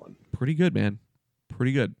in that one. Pretty good, man.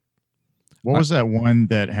 Pretty good. What was that one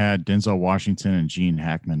that had Denzel Washington and Gene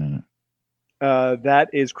Hackman in it? That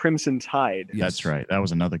is Crimson Tide. Yes. That's right. That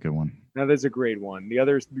was another good one. That is a great one. The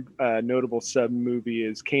other notable sub movie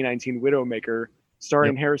is K-19 Widowmaker,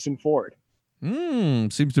 starring Harrison Ford.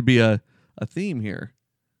 Seems to be a theme here.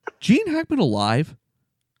 Gene Hackman alive?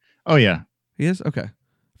 Oh, yeah. He is? Okay. I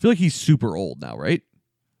feel like he's super old now, right?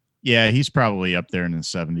 Yeah, he's probably up there in the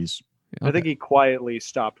 70s. Okay. I think he quietly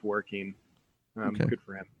stopped working. Good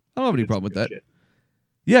for him. I don't have any problem with that. Shit.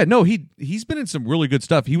 Yeah, no, he's been in some really good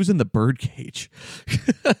stuff. He was in The Birdcage.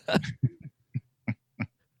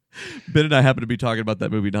 Ben and I happened to be talking about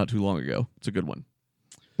that movie not too long ago. It's a good one.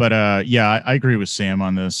 But I agree with Sam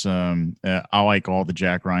on this. I like all the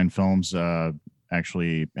Jack Ryan films.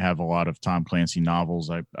 Actually have a lot of Tom Clancy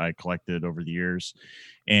novels I collected over the years.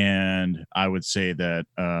 And I would say that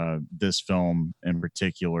this film in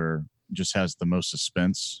particular just has the most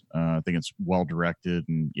suspense. I think it's well directed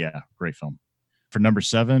and great film. For number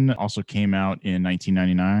 7, also came out in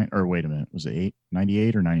 1999, or wait a minute, was it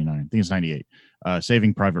 98 or 99? I think it's 98.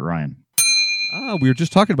 Saving Private Ryan. We were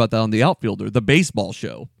just talking about that on The Outfielder, the baseball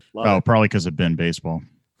show. Probably because of Ben Baseball.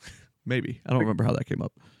 Maybe. I don't remember how that came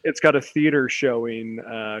up. It's got a theater showing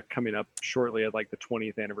coming up shortly at like the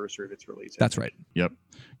 20th anniversary of its release. That's right. Yep.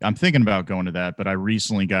 I'm thinking about going to that, but I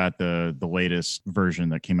recently got the latest version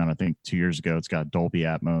that came out, I think 2 years ago. It's got Dolby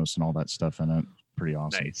Atmos and all that stuff in it. Pretty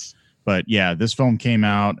awesome. Nice. But yeah, this film came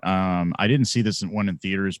out. I didn't see this one in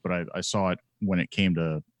theaters, but I saw it when it came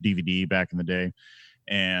to DVD back in the day.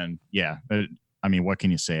 And I mean, what can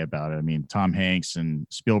you say about it? I mean, Tom Hanks and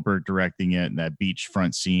Spielberg directing it, and that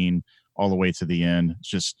beachfront scene all the way to the end. It's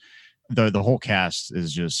just the whole cast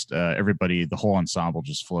is just everybody. The whole ensemble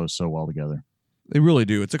just flows so well together. They really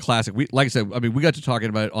do. It's a classic. Like I said, I mean, we got to talking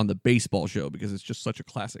about it on the baseball show because it's just such a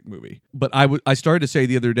classic movie. But I started to say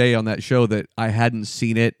the other day on that show that I hadn't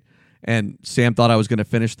seen it, and Sam thought I was going to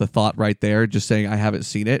finish the thought right there, just saying I haven't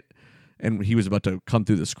seen it. And he was about to come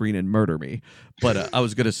through the screen and murder me. But I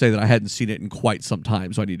was going to say that I hadn't seen it in quite some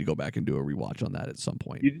time, so I need to go back and do a rewatch on that at some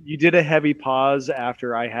point. You did a heavy pause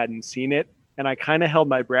after I hadn't seen it, and I kind of held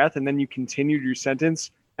my breath, and then you continued your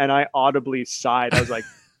sentence, and I audibly sighed. I was like,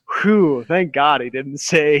 whew, thank God he didn't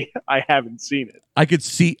say I haven't seen it. I could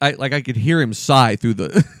see, I could hear him sigh through the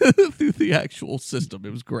through the actual system.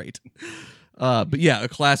 It was great. But yeah, a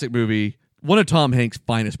classic movie. One of Tom Hanks'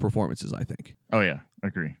 finest performances, I think. Oh yeah, I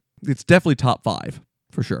agree. It's definitely top 5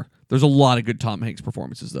 for sure. There's a lot of good Tom Hanks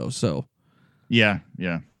performances though. So yeah.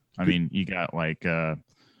 I mean, you got like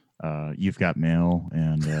You've Got Mail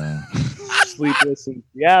and Sleepless in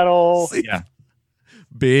Seattle. Yeah,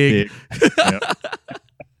 big. Yep.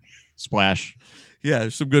 Splash. Yeah,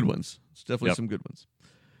 there's some good ones. It's definitely some good ones.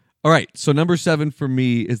 All right, so number 7 for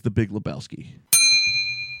me is The Big Lebowski.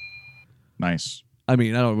 Nice. I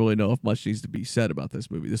mean, I don't really know if much needs to be said about this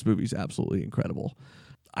movie. This movie's absolutely incredible.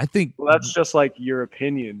 I think... Well, that's just like your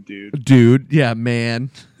opinion, dude. Dude, yeah, man.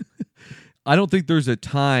 I don't think there's a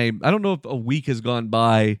time... I don't know if a week has gone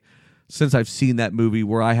by since I've seen that movie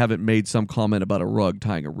where I haven't made some comment about a rug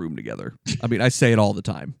tying a room together. I mean, I say it all the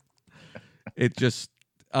time. It just...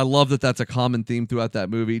 I love that that's a common theme throughout that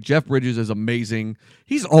movie. Jeff Bridges is amazing.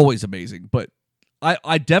 He's always amazing, but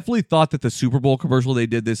I definitely thought that the Super Bowl commercial they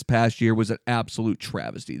did this past year was an absolute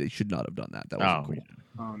travesty. They should not have done that. That wasn't cool.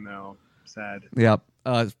 Oh, no. Sad. Yeah.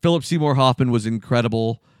 Philip Seymour Hoffman was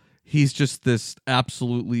incredible. He's just this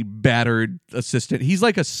absolutely battered assistant. He's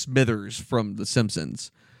like a Smithers from The Simpsons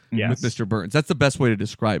with Mr. Burns. That's the best way to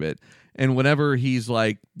describe it. And whenever he's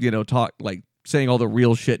like, saying all the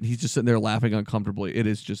real shit, and he's just sitting there laughing uncomfortably. It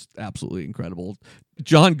is just absolutely incredible.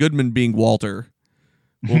 John Goodman being Walter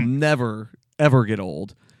will never, ever get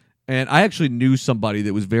old. And I actually knew somebody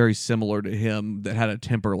that was very similar to him that had a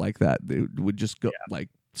temper like that. They would just go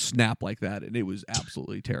snap like that, and it was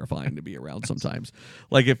absolutely terrifying to be around sometimes.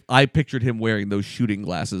 Like if I pictured him wearing those shooting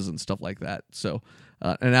glasses and stuff like that. So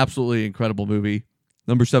an absolutely incredible movie.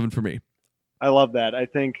 Number 7 for me. I love that. I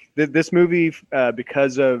think this movie,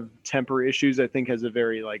 because of temper issues, I think has a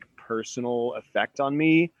very personal effect on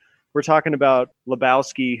me. We're talking about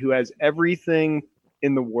Lebowski, who has everything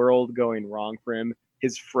in the world going wrong for him.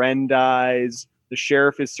 His friend dies. The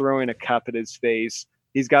sheriff is throwing a cup at his face.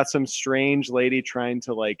 He's got some strange lady trying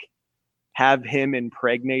to like have him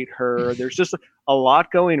impregnate her. There's just a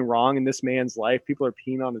lot going wrong in this man's life. People are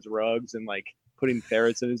peeing on his rugs and like putting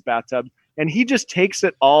ferrets in his bathtub. And he just takes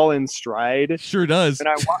it all in stride. Sure does. And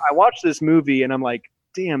I watched this movie and I'm like,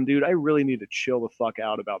 damn, dude, I really need to chill the fuck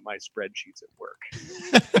out about my spreadsheets at work.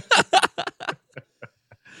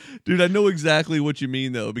 Dude, I know exactly what you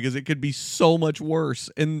mean, though, because it could be so much worse.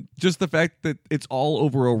 And just the fact that it's all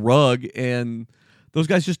over a rug and those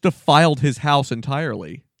guys just defiled his house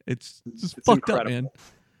entirely. It's fucked incredible. Up, man.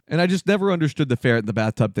 And I just never understood the ferret in the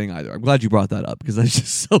bathtub thing either. I'm glad you brought that up because that's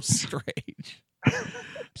just so strange.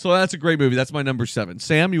 So that's a great movie. That's my number 7.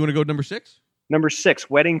 Sam, you want to go number 6? Number 6,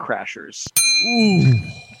 Wedding Crashers. Ooh.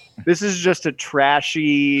 This is just a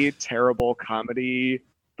trashy, terrible comedy.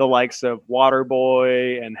 The likes of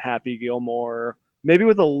Waterboy and Happy Gilmore, maybe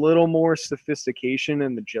with a little more sophistication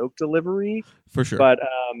in the joke delivery. For sure. But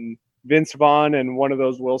Vince Vaughn and one of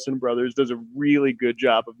those Wilson brothers does a really good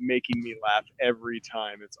job of making me laugh every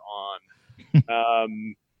time it's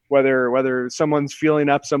on. Whether someone's feeling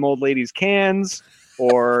up some old lady's cans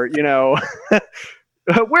or, you know,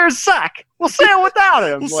 where's Zach? We'll sail without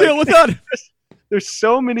him. Sail without him. There's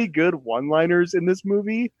so many good one-liners in this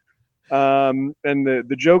movie. And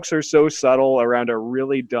the jokes are so subtle around a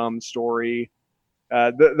really dumb story.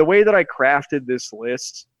 The way that I crafted this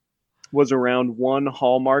list was around one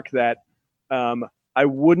hallmark that I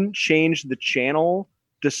wouldn't change the channel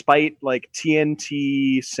despite like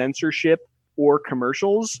TNT censorship or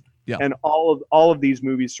commercials. Yeah. And all of these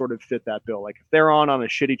movies sort of fit that bill. Like if they're on a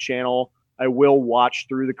shitty channel, I will watch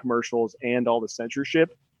through the commercials and all the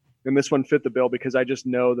censorship. And this one fit the bill because I just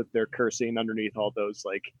know that they're cursing underneath all those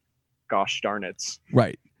like, gosh darn it's.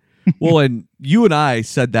 Right. Well, and you and I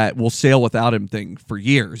said that we'll sail without him thing for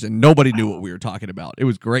years, and nobody knew what we were talking about. It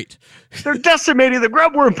was great. They're decimating the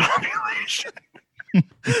grubworm population.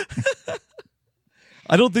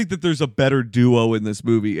 I don't think that there's a better duo in this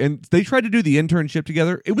movie. And they tried to do the internship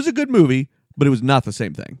together. It was a good movie, but it was not the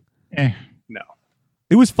same thing. No.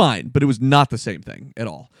 It was fine, but it was not the same thing at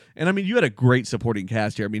all. And I mean, you had a great supporting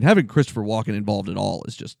cast here. I mean, having Christopher Walken involved at all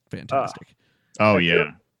is just fantastic. Oh,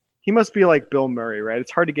 yeah. He must be like Bill Murray, right?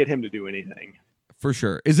 It's hard to get him to do anything. For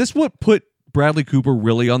sure. Is this what put Bradley Cooper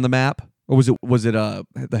really on the map? Or was it The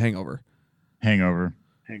Hangover? Hangover.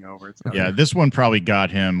 Okay. This one probably got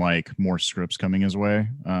him like more scripts coming his way.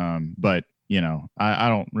 But, you know, I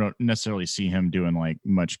don't necessarily see him doing like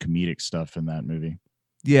much comedic stuff in that movie.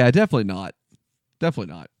 Yeah, definitely not.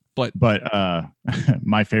 Definitely not. But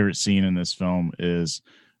my favorite scene in this film is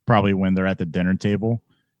probably when they're at the dinner table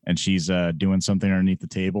and she's doing something underneath the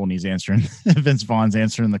table and he's answering Vince Vaughn's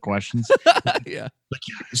answering the questions. Yeah. Like,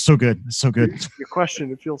 it's so good. It's so good. Your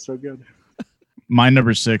question, it feels so good. My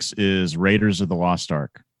number 6 is Raiders of the Lost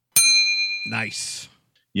Ark. Nice.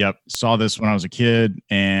 Yep. Saw this when I was a kid,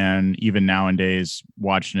 and even nowadays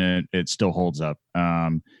watching it, it still holds up.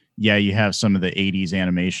 Yeah, you have some of the 80s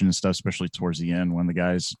animation and stuff, especially towards the end when the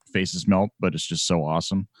guys' faces melt, but it's just so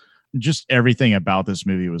awesome. Just everything about this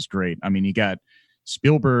movie was great. I mean, you got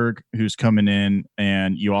Spielberg who's coming in,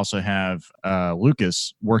 and you also have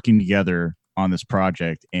Lucas working together on this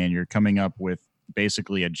project, and you're coming up with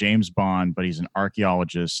basically a James Bond, but he's an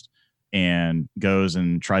archaeologist and goes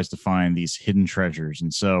and tries to find these hidden treasures.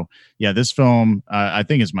 And so, yeah, this film I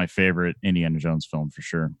think is my favorite Indiana Jones film for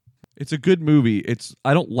sure. It's a good movie.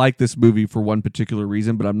 I don't like this movie for one particular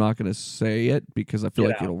reason, but I'm not going to say it because I feel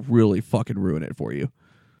like it'll really fucking ruin it for you.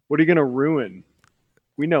 What are you going to ruin?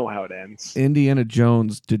 We know how it ends. Indiana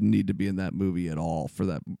Jones didn't need to be in that movie at all for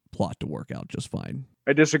that plot to work out just fine.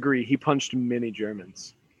 I disagree. He punched many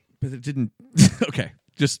Germans. But it didn't. Okay.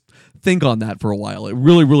 Just think on that for a while. It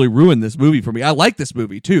really, really ruined this movie for me. I like this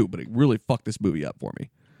movie too, but it really fucked this movie up for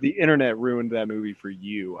me. The internet ruined that movie for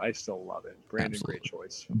you. I still love it. Brandon, Absolutely. Great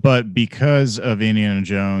choice. But because of Indiana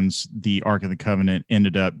Jones, the Ark of the Covenant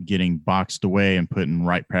ended up getting boxed away and put in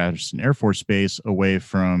Wright-Patterson Air Force Base away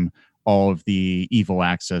from all of the evil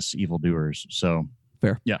access evildoers. So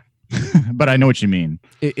fair. Yeah. But I know what you mean.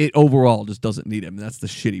 It overall just doesn't need him. That's the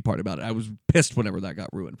shitty part about it. I was pissed whenever that got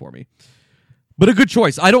ruined for me. But a good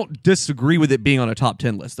choice. I don't disagree with it being on a top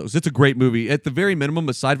 10 list, though. It's a great movie. At the very minimum,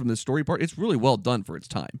 aside from the story part, it's really well done for its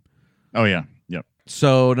time. Oh, yeah. Yep.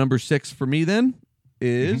 So number 6 for me then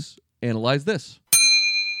is Analyze This.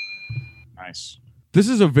 Nice. This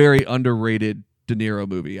is a very underrated De Niro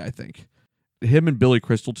movie, I think. Him and Billy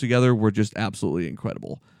Crystal together were just absolutely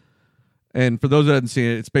incredible. And for those that haven't seen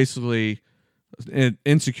it, it's basically an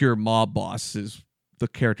insecure mob boss's the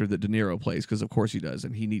character that De Niro plays, because of course he does,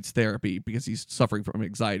 and he needs therapy because he's suffering from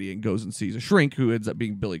anxiety and goes and sees a shrink who ends up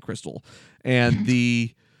being Billy Crystal. And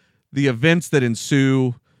the events that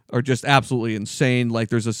ensue are just absolutely insane. Like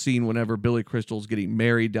there's a scene whenever Billy Crystal's getting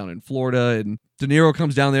married down in Florida, and De Niro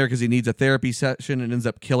comes down there because he needs a therapy session and ends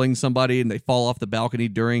up killing somebody, and they fall off the balcony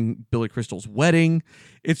during Billy Crystal's wedding.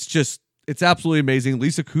 It's absolutely amazing.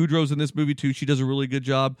 Lisa Kudrow's in this movie too. She does a really good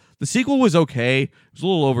job. The sequel was okay. It was a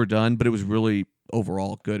little overdone, but it was really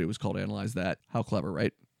overall good. It was called Analyze That. How clever,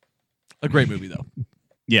 right? A great movie though.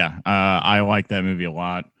 Yeah, I like that movie a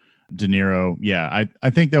lot. De Niro, yeah, I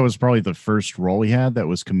think that was probably the first role he had that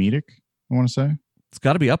was comedic, I want to say. It's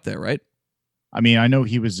got to be up there, right? I mean, I know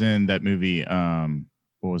he was in that movie,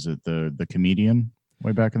 what was it, the Comedian,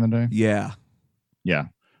 way back in the day? Yeah. Yeah.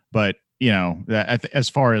 But, you know, as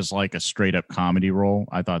far as like a straight up comedy role,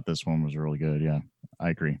 I thought this one was really good. Yeah, I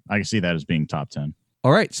agree. I can see that as being top 10.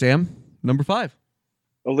 All right, Sam, number 5.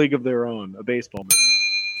 A League of Their Own, a baseball movie.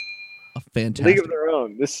 A fantastic. League of Their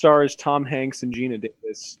Own. This stars Tom Hanks and Gina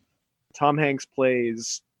Davis. Tom Hanks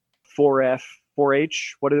plays 4F,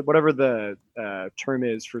 4H, whatever the term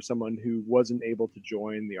is for someone who wasn't able to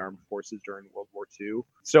join the armed forces during World War II.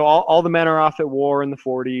 So all the men are off at war in the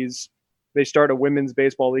 40s. They start a women's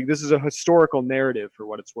baseball league. This is a historical narrative for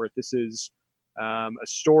what it's worth. This is a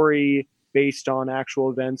story based on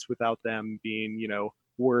actual events without them being,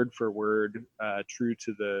 word for word true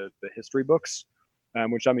to the history books,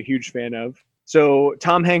 which I'm a huge fan of. So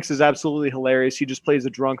Tom Hanks is absolutely hilarious. He just plays a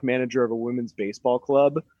drunk manager of a women's baseball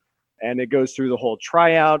club, and it goes through the whole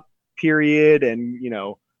tryout period and,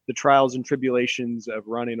 the trials and tribulations of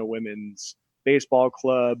running a women's baseball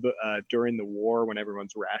club during the war when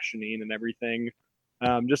everyone's rationing and everything.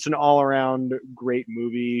 Just an all-around great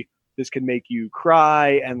movie. This can make you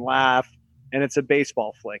cry and laugh, and it's a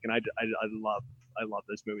baseball flick, and I love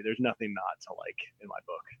this movie. There's nothing not to like in my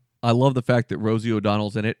book. I love the fact that Rosie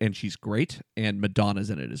O'Donnell's in it, and she's great, and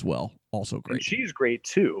Madonna's in it as well. Also great. And she's great,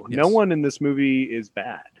 too. Yes. No one in this movie is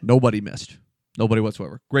bad. Nobody missed. Nobody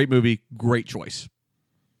whatsoever. Great movie. Great choice.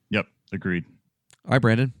 Yep, agreed. All right,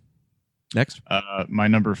 Brandon. Next. My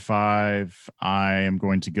number 5, I am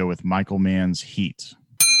going to go with Michael Mann's Heat.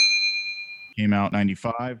 Came out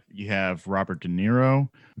 95. You have Robert De Niro,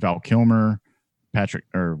 Val Kilmer, Tom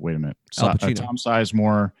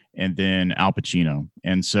Sizemore, and then Al Pacino.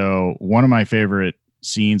 And so one of my favorite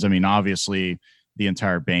scenes, I mean, obviously the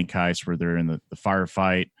entire bank heist where they're in the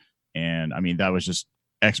firefight. And I mean, that was just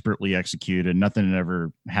expertly executed. Nothing had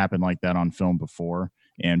ever happened like that on film before.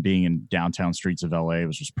 And being in downtown streets of LA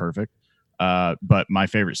was just perfect. But my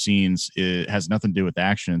favorite scenes, it has nothing to do with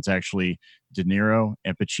action. It's actually De Niro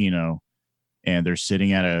and Pacino, and they're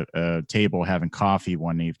sitting at a table having coffee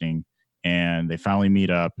one evening. And they finally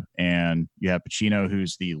meet up, and you have Pacino,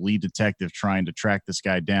 who's the lead detective trying to track this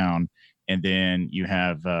guy down. And then you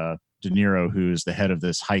have De Niro, who's the head of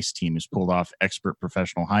this heist team, who's pulled off expert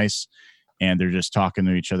professional heists. And they're just talking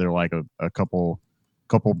to each other like a couple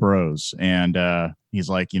bros. And he's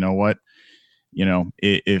like, you know what?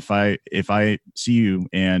 If I see you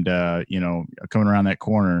and, coming around that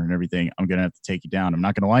corner and everything, I'm going to have to take you down. I'm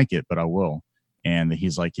not going to like it, but I will. And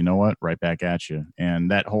he's like, you know what? Right back at you. And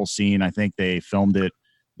that whole scene, I think they filmed it.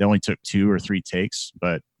 They only took 2 or 3 takes,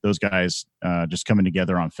 but those guys just coming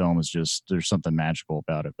together on film is just, there's something magical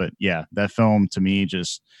about it. But yeah, that film to me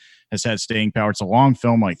just has had staying power. It's a long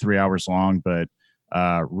film, like 3 hours long, but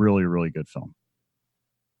really, really good film.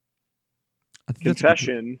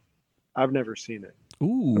 Confession, I've never seen it.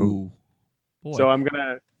 Ooh. Boy. So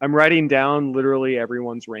I'm writing down literally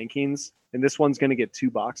everyone's rankings, and this one's gonna get 2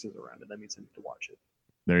 boxes around it. That means I need to watch it.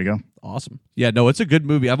 There you go. Awesome. Yeah, no, it's a good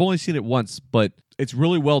movie. I've only seen it once, but it's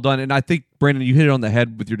really well done. And I think, Brandon, you hit it on the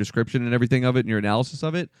head with your description and everything of it and your analysis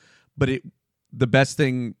of it. But the best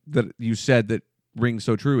thing that you said that rings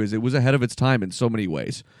so true is it was ahead of its time in so many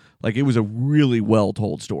ways. Like, it was a really well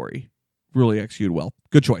told story. Really executed well.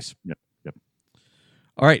 Good choice. Yep.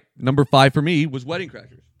 All right. Number 5 for me was Wedding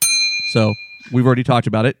Crashers. So we've already talked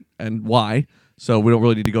about it and why. So we don't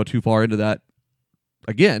really need to go too far into that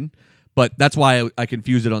again. But that's why I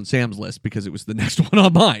confused it on Sam's list, because it was the next one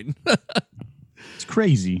on mine. It's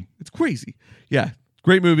crazy. It's crazy. Yeah.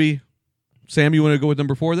 Great movie. Sam, you want to go with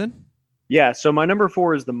number 4 then? Yeah. So my number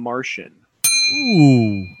 4 is The Martian.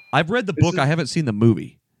 Ooh. I've read the book. I haven't seen the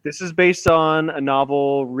movie. This is based on a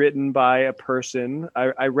novel written by a person.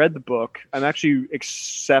 I read the book. I'm actually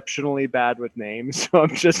exceptionally bad with names, so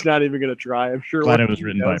I'm just not even going to try. I'm sure. Glad it was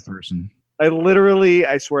written by a person. I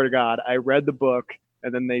swear to God, I read the book,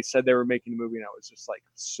 and then they said they were making the movie, and I was just like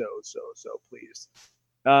so pleased.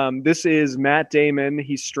 This is Matt Damon.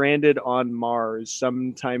 He's stranded on Mars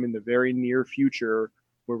sometime in the very near future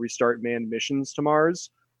where we start manned missions to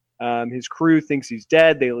Mars. His crew thinks he's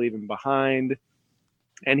dead. They leave him behind.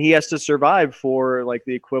 And he has to survive for like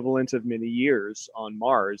the equivalent of many years on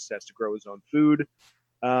Mars. He has to grow his own food.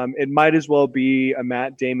 It might as well be a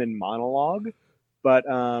Matt Damon monologue, but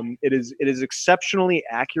it is exceptionally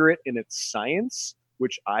accurate in its science,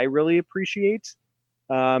 which I really appreciate.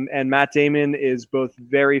 And Matt Damon is both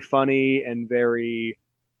very funny and very,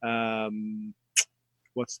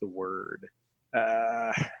 what's the word?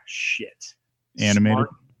 Shit. Animated.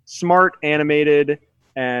 Smart, animated,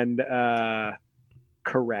 and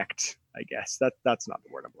correct. I guess that's not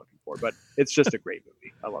the word I'm looking for, but it's just a great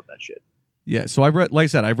movie. I love that shit. Yeah, so I've read, like I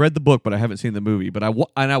said, I've read the book, but I haven't seen the movie. But I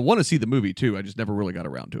want to see the movie too. I just never really got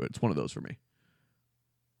around to it. It's one of those for me.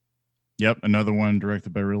 Yep, another one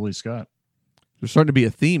directed by Ridley Scott. There's starting to be a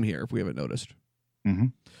theme here, if we haven't noticed. Mm-hmm.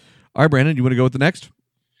 All right, Brandon, you want to go with the next?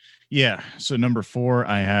 Yeah. So number 4,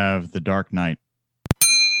 I have The Dark Knight.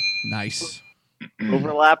 Nice.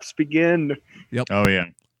 Overlaps begin. Yep. Oh yeah.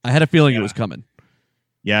 I had a feeling it was coming.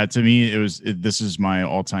 Yeah, to me, this is my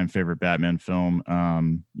all-time favorite Batman film.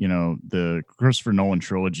 The Christopher Nolan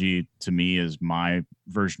trilogy to me is my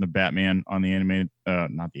version of Batman on the animated,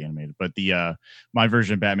 not the animated, but the my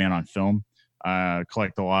version of Batman on film.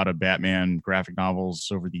 Collect a lot of Batman graphic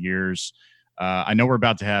novels over the years. I know we're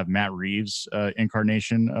about to have Matt Reeves'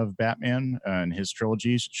 incarnation of Batman and his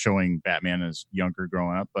trilogies, showing Batman as younger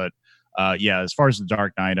growing up. But as far as The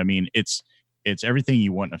Dark Knight, I mean, it's everything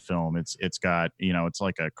you want in a film. It's got, it's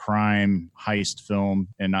like a crime heist film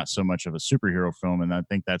and not so much of a superhero film. And I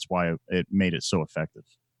think that's why it made it so effective.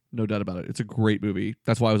 No doubt about it. It's a great movie.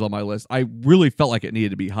 That's why it was on my list. I really felt like it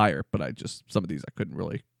needed to be higher, but some of these I couldn't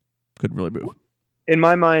really move. In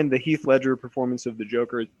my mind, the Heath Ledger performance of the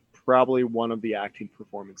Joker is probably one of the acting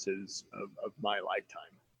performances of my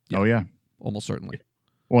lifetime. Yeah. Oh yeah, almost certainly.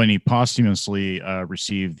 Well, and he posthumously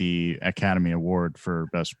received the Academy Award for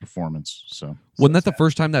Best Performance. So wasn't that the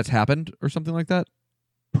first time that's happened or something like that?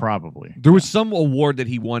 Probably. There was some award that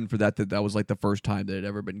he won for that was like the first time that it had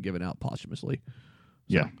ever been given out posthumously. So,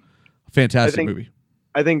 yeah. Fantastic movie.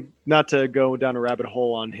 I think, not to go down a rabbit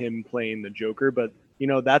hole on him playing the Joker, but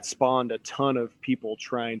that spawned a ton of people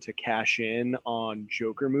trying to cash in on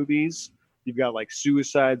Joker movies. You've got like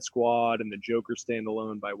Suicide Squad and the Joker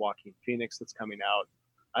Standalone by Joaquin Phoenix that's coming out.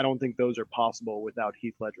 I don't think those are possible without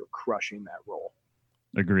Heath Ledger crushing that role.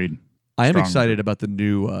 Agreed. I am excited about the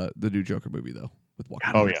new Joker movie though with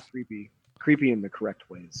Joaquin. Oh yeah, creepy in the correct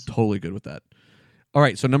ways. Totally good with that. All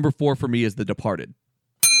right, so number 4 for me is The Departed.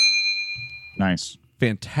 Nice.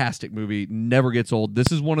 Fantastic movie, never gets old.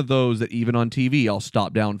 This is one of those that even on TV I'll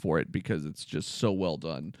stop down for it because it's just so well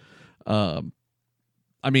done.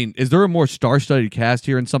 I mean, is there a more star-studded cast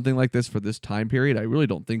here in something like this for this time period? I really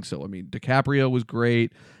don't think so. I mean, DiCaprio was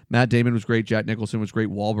great, Matt Damon was great, Jack Nicholson was great,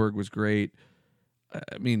 Wahlberg was great.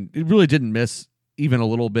 I mean, it really didn't miss even a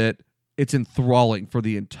little bit. It's enthralling for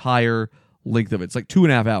the entire length of it. It's like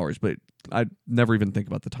 2.5 hours, but I never even think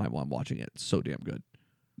about the time while I'm watching it. It's so damn good.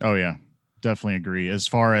 Oh yeah, definitely agree. As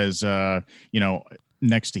far as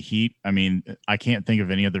next to Heat, I mean, I can't think of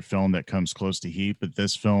any other film that comes close to Heat, but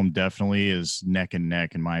this film definitely is neck and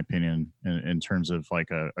neck, in my opinion, in terms of like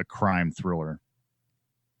a crime thriller.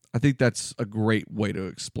 I think that's a great way to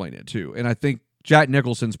explain it too. And I think Jack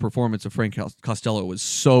Nicholson's performance of Frank Costello was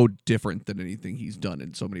so different than anything he's done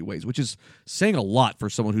in so many ways, which is saying a lot for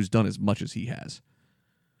someone who's done as much as he has.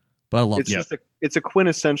 But I love it. It's a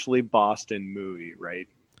quintessentially Boston movie, right?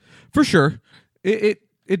 For sure.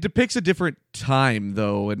 It depicts a different time,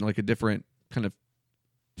 though, and like a different kind of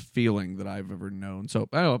feeling that I've ever known. So,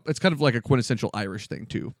 I don't know. It's kind of like a quintessential Irish thing,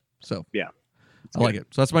 too. So, yeah. I like it.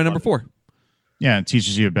 So, that's my number 4. Yeah, it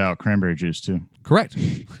teaches you about cranberry juice, too. Correct.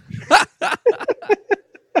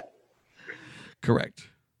 Correct.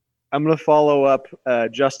 I'm going to follow up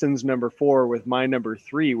Justin's number 4 with my number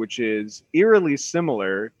 3, which is eerily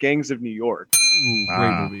similar, Gangs of New York. Ooh,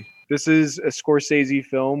 great movie. This is a Scorsese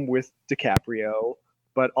film with DiCaprio,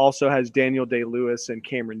 but also has Daniel Day-Lewis and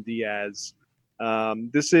Cameron Diaz.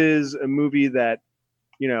 This is a movie that,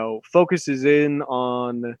 focuses in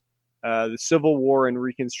on the Civil War and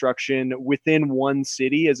Reconstruction within one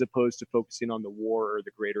city, as opposed to focusing on the war or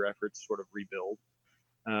the greater effort to sort of rebuild.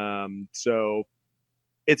 So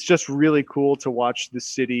it's just really cool to watch the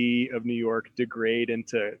city of New York degrade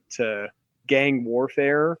into gang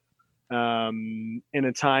warfare in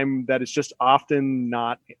a time that is just often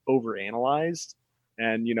not overanalyzed.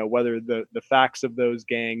 And, whether the facts of those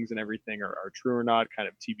gangs and everything are true or not, kind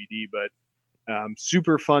of TBD, but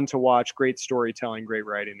super fun to watch, great storytelling, great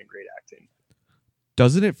writing, and great acting.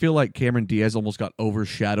 Doesn't it feel like Cameron Diaz almost got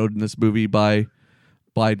overshadowed in this movie by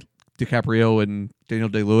DiCaprio and Daniel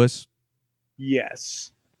Day-Lewis?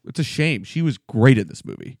 Yes. It's a shame. She was great in this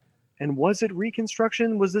movie. And was it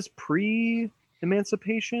Reconstruction? Was this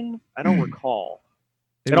pre-Emancipation? I don't recall.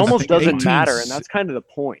 It almost doesn't matter, and that's kind of the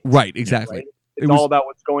point. Right, exactly. Right? It's all about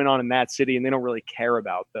what's going on in that city, and they don't really care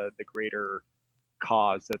about the greater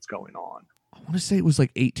cause that's going on. I want to say it was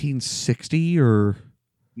like 1860 or...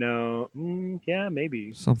 No. Yeah,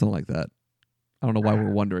 maybe. Something like that. I don't know why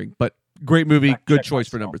we're wondering, but great movie. Good choice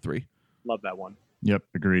for number 3. Love that one. Yep,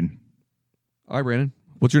 agreed. All right, Brandon.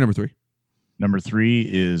 What's your number 3? Number 3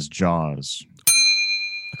 is Jaws.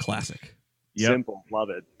 A classic. Yep. Simple. Love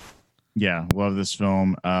it. Yeah, love this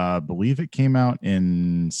film. Believe it came out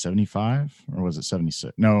in 75 or was it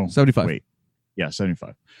 76? No, 75. Wait. Yeah,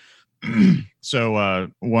 75. So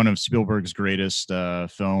one of Spielberg's greatest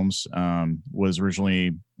films was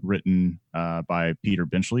originally written by Peter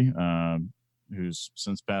Benchley, who's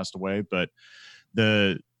since passed away. But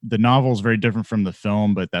the novel is very different from the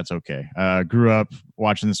film, but that's okay. Grew up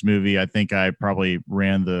watching this movie. I think I probably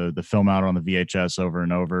ran the film out on the VHS over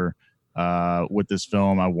and over. With this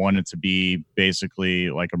film, I wanted to be basically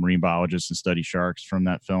like a marine biologist and study sharks from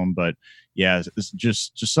that film. But yeah, it's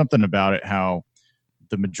just something about it, how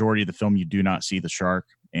the majority of the film you do not see the shark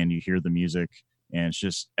and you hear the music, and it's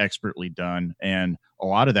just expertly done. And a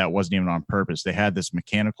lot of that wasn't even on purpose. They had this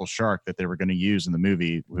mechanical shark that they were going to use in the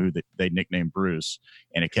movie, who they nicknamed Bruce,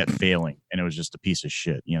 and it kept failing, and it was just a piece of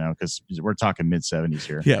shit, because we're talking mid-70s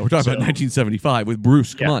here. Yeah, we're talking about 1975 with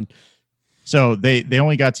Bruce. Come on. So they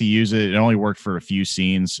only got to use it. It only worked for a few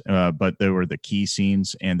scenes, but they were the key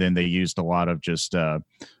scenes. And then they used a lot of just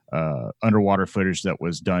underwater footage that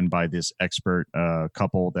was done by this expert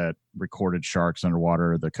couple that recorded sharks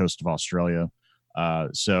underwater, the coast of Australia.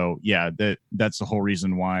 So yeah, that's the whole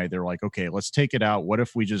reason why they're like, okay, let's take it out. What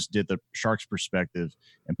if we just did the shark's perspective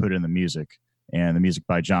and put in the music? And the music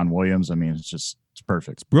by John Williams. I mean, it's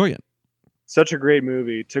perfect. It's brilliant. Such a great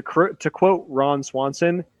movie. To quote Ron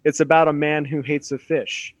Swanson, it's about a man who hates a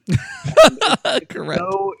fish. Correct.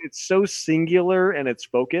 It's so singular in its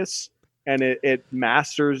focus, and it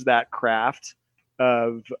masters that craft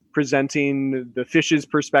of presenting the fish's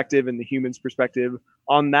perspective and the human's perspective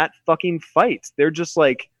on that fucking fight. They're just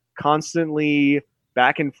like constantly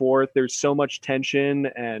back and forth. There's so much tension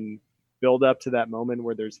and build up to that moment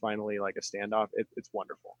where there's finally like a standoff. It's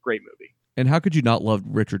wonderful. Great movie. And how could you not love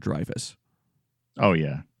Richard Dreyfuss? Oh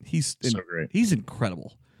yeah, he's so great. He's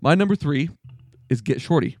incredible. My number 3 is Get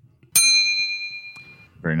Shorty.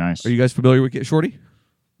 Very nice. Are you guys familiar with Get Shorty?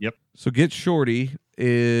 Yep. So Get Shorty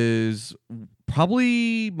is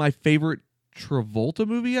probably my favorite Travolta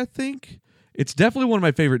movie. I think it's definitely one of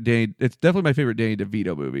my favorite Danny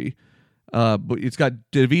DeVito movie. But it's got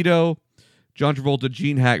DeVito, John Travolta,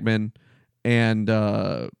 Gene Hackman, and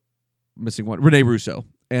missing one, Rene Russo.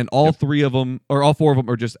 And all 4 of them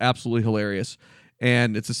are just absolutely hilarious.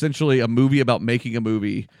 And it's essentially a movie about making a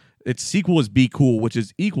movie. Its sequel is Be Cool, which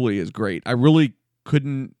is equally as great. I really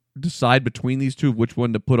couldn't decide between these two which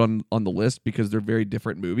one to put on the list because they're very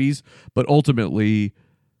different movies. But ultimately,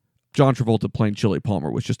 John Travolta playing Chili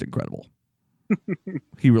Palmer was just incredible.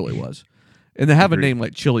 He really was. And to have a name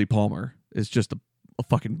like Chili Palmer is just a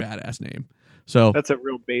fucking badass name. So that's a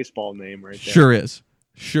real baseball name right there. Sure is.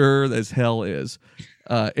 Sure as hell is.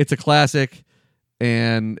 It's a classic,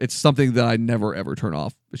 and it's something that I never, ever turn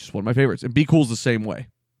off. It's just one of my favorites. And Be Cool's the same way,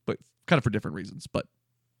 but kind of for different reasons. But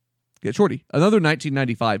Get Shorty. Another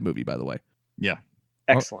 1995 movie, by the way. Yeah.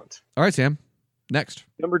 Excellent. All right, Sam. Next.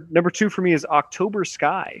 Number 2 for me is October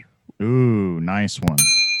Sky. Ooh, nice one.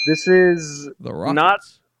 This is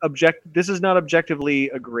This is not objectively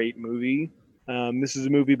a great movie. This is a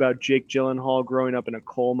movie about Jake Gyllenhaal growing up in a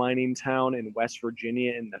coal mining town in West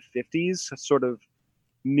Virginia in the 50s, sort of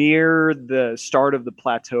near the start of the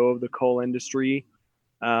plateau of the coal industry.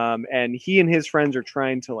 And he and his friends are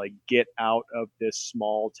trying to like get out of this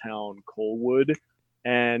small town Coalwood.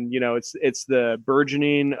 And, it's the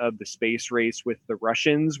burgeoning of the space race with the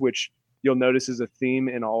Russians, which you'll notice is a theme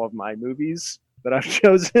in all of my movies that I've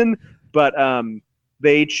chosen. But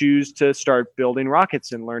they choose to start building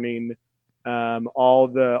rockets and learning all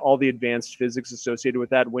the advanced physics associated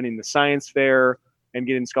with that, winning the science fair and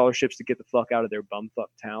getting scholarships to get the fuck out of their bumfuck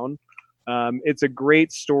town. It's a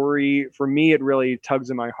great story. For me, it really tugs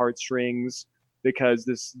at my heartstrings because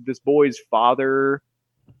this boy's father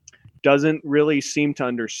doesn't really seem to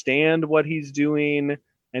understand what he's doing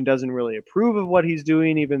and doesn't really approve of what he's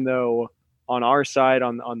doing, even though on our side,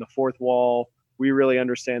 on the fourth wall, we really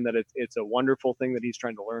understand that it's a wonderful thing that he's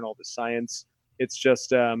trying to learn all the science. it's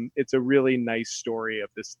just it's a really nice story of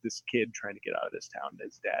this kid trying to get out of this town.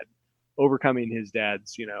 His dad overcoming his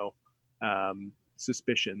dad's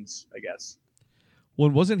suspicions, I guess. Well,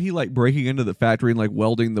 wasn't he like breaking into the factory and like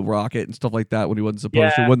welding the rocket and stuff like that when he wasn't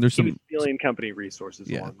supposed to? Yeah, When there's he some was stealing company resources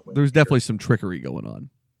yeah, along the way. there's definitely some trickery going on.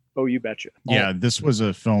 Oh, you betcha. Yeah, this was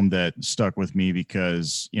a film that stuck with me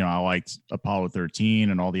because, I liked Apollo 13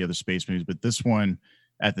 and all the other space movies, but this one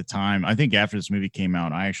at the time, I think after this movie came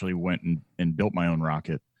out, I actually went and built my own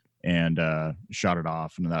rocket and shot it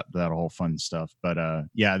off and that whole fun stuff. But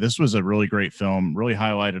yeah, this was a really great film, really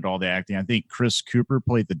highlighted all the acting. I think Chris Cooper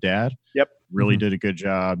played the dad. Yep. Really did a good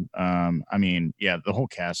job. I mean, yeah, the whole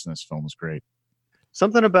cast in this film was great.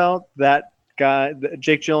 Something about that guy,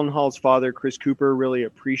 Jake Gyllenhaal's father, Chris Cooper, really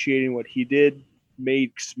appreciating what he did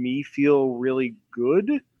makes me feel really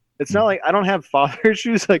good. It's not like I don't have father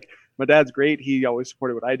issues. Like, my dad's great. He always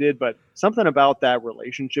supported what I did, but something about that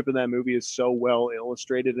relationship in that movie is so well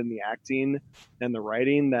illustrated in the acting and the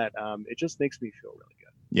writing that it just makes me feel really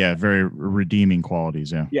good. Yeah, very redeeming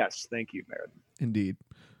qualities. Yeah. Yes, thank you, Merritt. Indeed.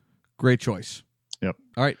 Great choice. Yep.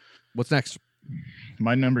 All right. What's next?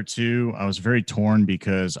 My number 2, I was very torn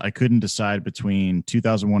because I couldn't decide between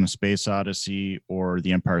 2001: A Space Odyssey or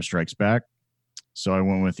The Empire Strikes Back. So I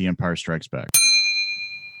went with The Empire Strikes Back.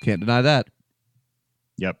 Can't deny that.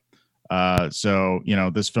 Yep. So,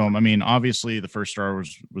 this film, I mean, obviously the first Star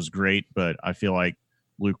Wars was great, but I feel like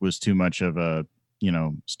Luke was too much of a,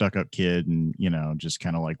 stuck up kid and, just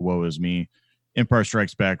kind of like, woe is me. Empire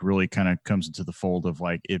Strikes Back really kind of comes into the fold of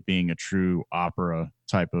like it being a true opera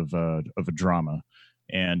type of a drama,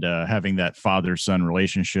 and having that father-son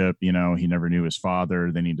relationship. He never knew his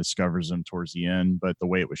father, then he discovers him towards the end. But the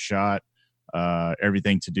way it was shot,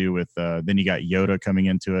 everything to do with then you got Yoda coming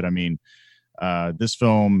into it. I mean, this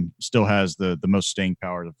film still has the most staying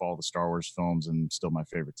power of all the Star Wars films, and still my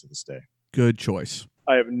favorite to this day. Good choice.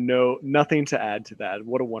 I have nothing to add to that.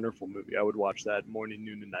 What a wonderful movie. I would watch that morning,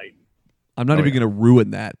 noon, and night. I'm not even going to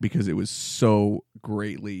ruin that because it was so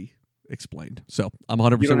greatly explained. So I'm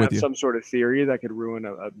 100% with you. You don't have some sort of theory that could ruin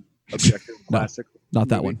a objective classic not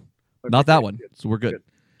that movie? one. Okay, Not that good, one. good, So we're good. good.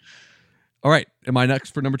 All right. Am I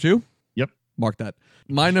next for number 2? Yep. Mark that.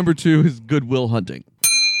 My number 2 is Good Will Hunting.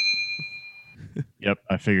 Yep.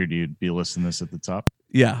 I figured you'd be listing this at the top.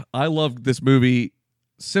 Yeah. I loved this movie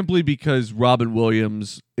simply because Robin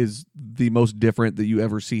Williams is the most different that you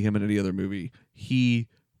ever see him in any other movie. He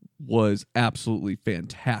was absolutely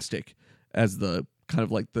fantastic as the kind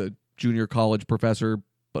of like the junior college professor,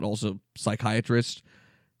 but also psychiatrist.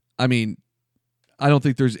 I mean, I don't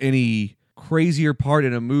think there's any crazier part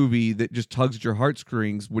in a movie that just tugs at your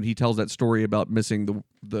heartstrings when he tells that story about missing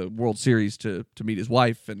the World Series to meet his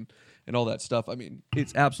wife and all that stuff. I mean,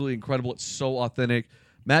 it's absolutely incredible. It's so authentic.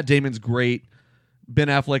 Matt Damon's great. Ben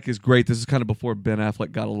Affleck is great. This is kind of before Ben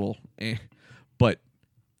Affleck got a little but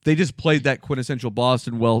they just played that quintessential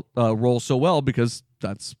Boston role so well because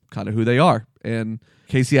that's kind of who they are. And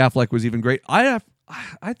Casey Affleck was even great. I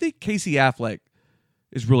think Casey Affleck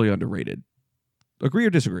is really underrated. Agree or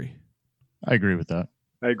disagree? I agree with that.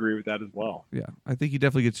 I agree with that as well. Yeah, I think he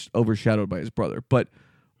definitely gets overshadowed by his brother. But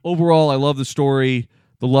overall, I love the story.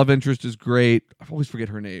 The love interest is great. I always forget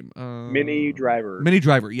her name. Minnie Driver. Minnie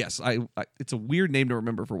Driver, yes. I it's a weird name to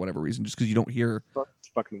remember for whatever reason, just because you don't hear. It's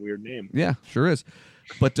a fucking weird name. Yeah, sure is.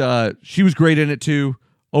 But she was great in it too.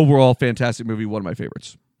 Overall, fantastic movie. One of my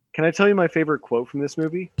favorites. Can I tell you my favorite quote from this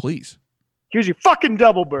movie? Please. Here's your fucking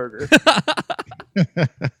double burger.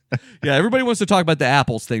 Yeah, everybody wants to talk about the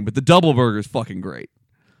apples thing, but the double burger is fucking great.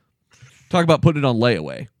 Talk about putting it on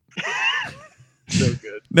layaway. So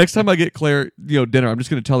good. Next time I get Claire, dinner, I'm just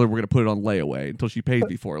going to tell her we're going to put it on layaway until she pays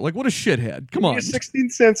me for it. Like, what a shithead. Come on. Give me 16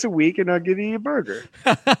 cents a week and I'll give you a burger.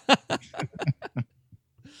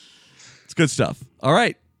 It's good stuff. All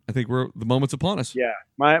right. I think the moment's upon us. Yeah.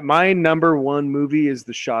 My number 1 movie is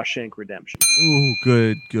The Shawshank Redemption. Ooh,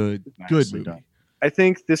 good Nicely movie. done. I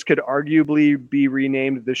think this could arguably be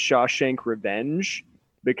renamed The Shawshank Revenge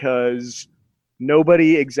because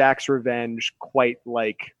nobody exacts revenge quite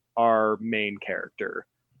like our main character.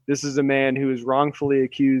 This is a man who is wrongfully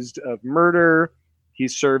accused of murder. He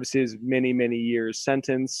serves his many, many years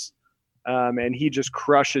sentence, and he just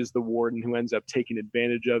crushes the warden who ends up taking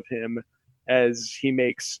advantage of him as he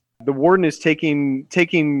makes... The warden is taking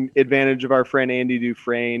advantage of our friend Andy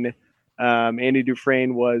Dufresne. Andy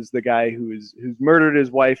Dufresne was the guy who's murdered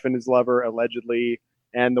his wife and his lover, allegedly,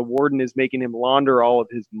 and the warden is making him launder all of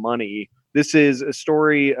his money. This is a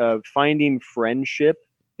story of finding friendship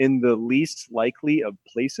in the least likely of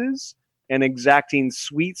places and exacting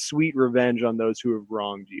sweet, sweet revenge on those who have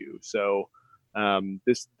wronged you. So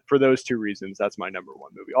This for those two reasons, that's my number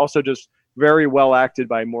one movie. Also, just very well acted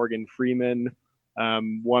by Morgan Freeman.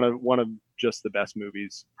 One of just the best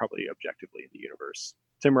movies, probably objectively, in the universe.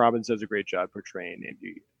 Tim Robbins does a great job portraying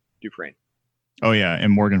Andy Dufresne. Oh yeah,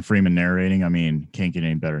 and Morgan Freeman narrating. I mean, can't get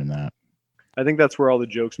any better than that. I think that's where all the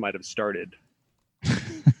jokes might have started.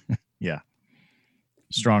 Yeah.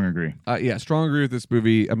 Strong agree. Yeah, strong agree with this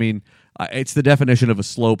movie. I mean, it's the definition of a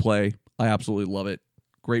slow play. I absolutely love it.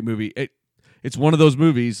 Great movie. It's one of those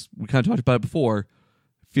movies, we kind of talked about it before,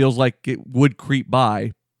 feels like it would creep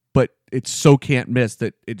by, but it's so can't miss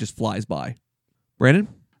that it just flies by. Brandon?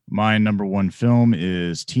 My number one film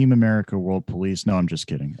is Team America World Police. No, I'm just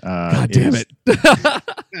kidding. God damn it.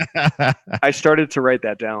 I started to write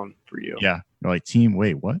that down for you. Yeah. You're like,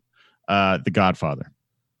 wait, what? The Godfather.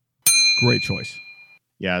 Great choice.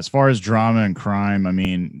 Yeah, as far as drama and crime, I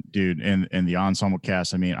mean, dude, and the ensemble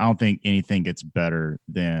cast, I mean, I don't think anything gets better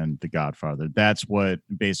than The Godfather. That's what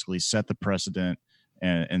basically set the precedent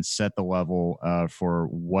and set the level for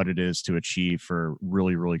what it is to achieve for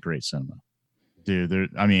really, really great cinema. Dude,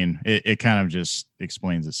 it kind of just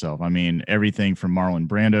explains itself. I mean, everything from Marlon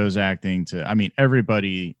Brando's acting to, I mean,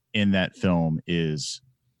 everybody in that film is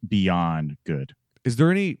beyond good. Is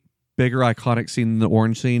there any bigger iconic scene than the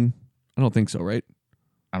orange scene? I don't think so, right?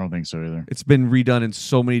 I don't think so either. It's been redone in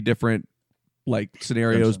so many different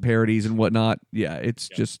scenarios, parodies, and whatnot. Yeah, it's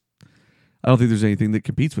just, I don't think there's anything that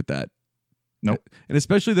competes with that. Nope. And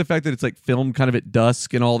especially the fact that it's filmed kind of at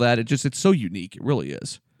dusk and all that. It's so unique. It really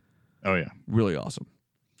is. Oh yeah, really awesome.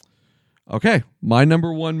 Okay, my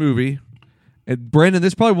number one movie, and Brandon,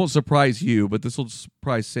 this probably won't surprise you, but this will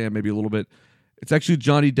surprise Sam maybe a little bit. It's actually a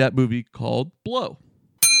Johnny Depp movie called Blow.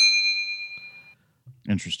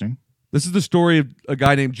 Interesting. This is the story of a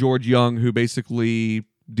guy named George Young who basically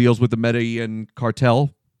deals with the Medellin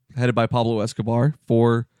cartel headed by Pablo Escobar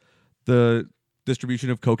for the distribution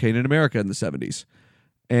of cocaine in America in the 70s.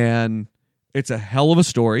 And it's a hell of a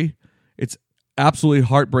story. It's absolutely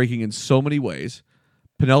heartbreaking in so many ways.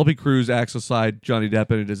 Penelope Cruz acts aside Johnny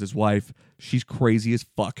Depp in it as his wife. She's crazy as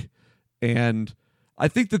fuck. And I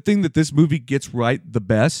think the thing that this movie gets right the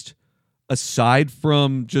best, aside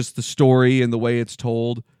from just the story and the way it's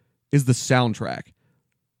told, is the soundtrack.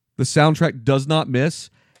 The soundtrack does not miss,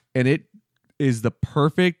 and it is the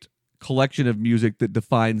perfect collection of music that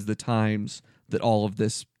defines the times that all of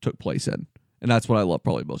this took place in. And that's what I love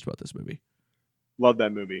probably most about this movie. Love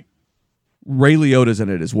that movie. Ray Liotta's in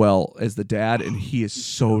it as well as the dad, and he is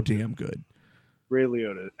so damn good. Ray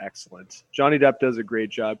Liotta, excellent. Johnny Depp does a great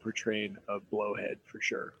job portraying a blowhead for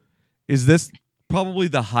sure. Is this probably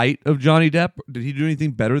the height of Johnny Depp? Did he do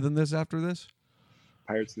anything better than this after this?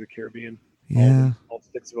 Pirates of the Caribbean. Yeah. All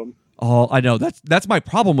 6 of them. Oh, I know. That's my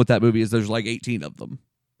problem with that movie is there's 18 of them.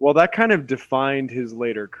 Well, that kind of defined his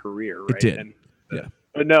later career, right? It did. And, yeah.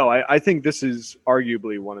 But no, I think this is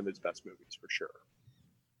arguably one of his best movies for sure.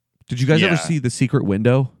 Did you guys ever see The Secret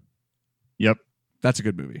Window? Yep. That's a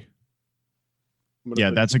good movie.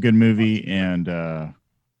 Yeah, that's a good movie. And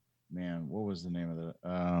man, what was the name of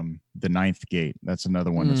it? The Ninth Gate. That's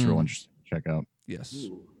another one that's real interesting to check out. Yes.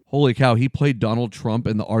 Ooh. Holy cow, he played Donald Trump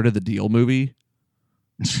in the Art of the Deal movie.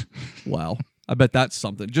 Wow. I bet that's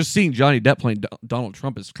something. Just seeing Johnny Depp playing Donald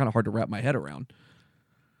Trump is kind of hard to wrap my head around.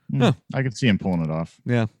 Huh. I could see him pulling it off.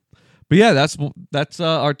 Yeah. But yeah, that's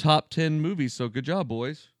our top 10 movies. So good job,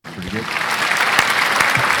 boys. Pretty good.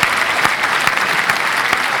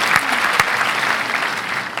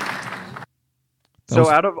 So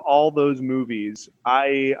out of all those movies,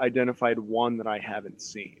 I identified one that I haven't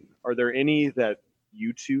seen. Are there any that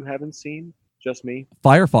you two haven't seen? Just me?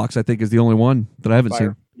 Firefox, I think, is the only one that I haven't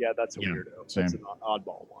seen. Yeah, that's a weirdo. Same. That's an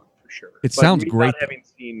oddball one for sure. It sounds great. Not having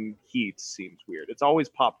seen Heat seems weird. It's always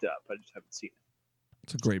popped up. I just haven't seen it.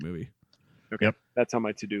 It's a great movie. Okay. Yep. That's on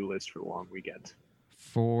my to-do list for the long weekend.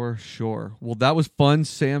 For sure. Well, that was fun.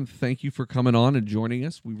 Sam, thank you for coming on and joining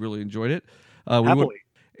us. We really enjoyed it. Happily.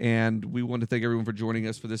 And we want to thank everyone for joining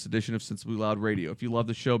us for this edition of Sensibly Loud Radio. If you love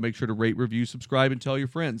the show, make sure to rate, review, subscribe, and tell your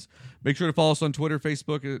friends. Make sure to follow us on Twitter,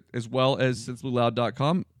 Facebook, as well as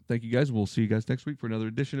sensiblyloud.com. Thank you guys. We'll see you guys next week for another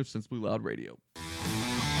edition of Sensibly Loud Radio.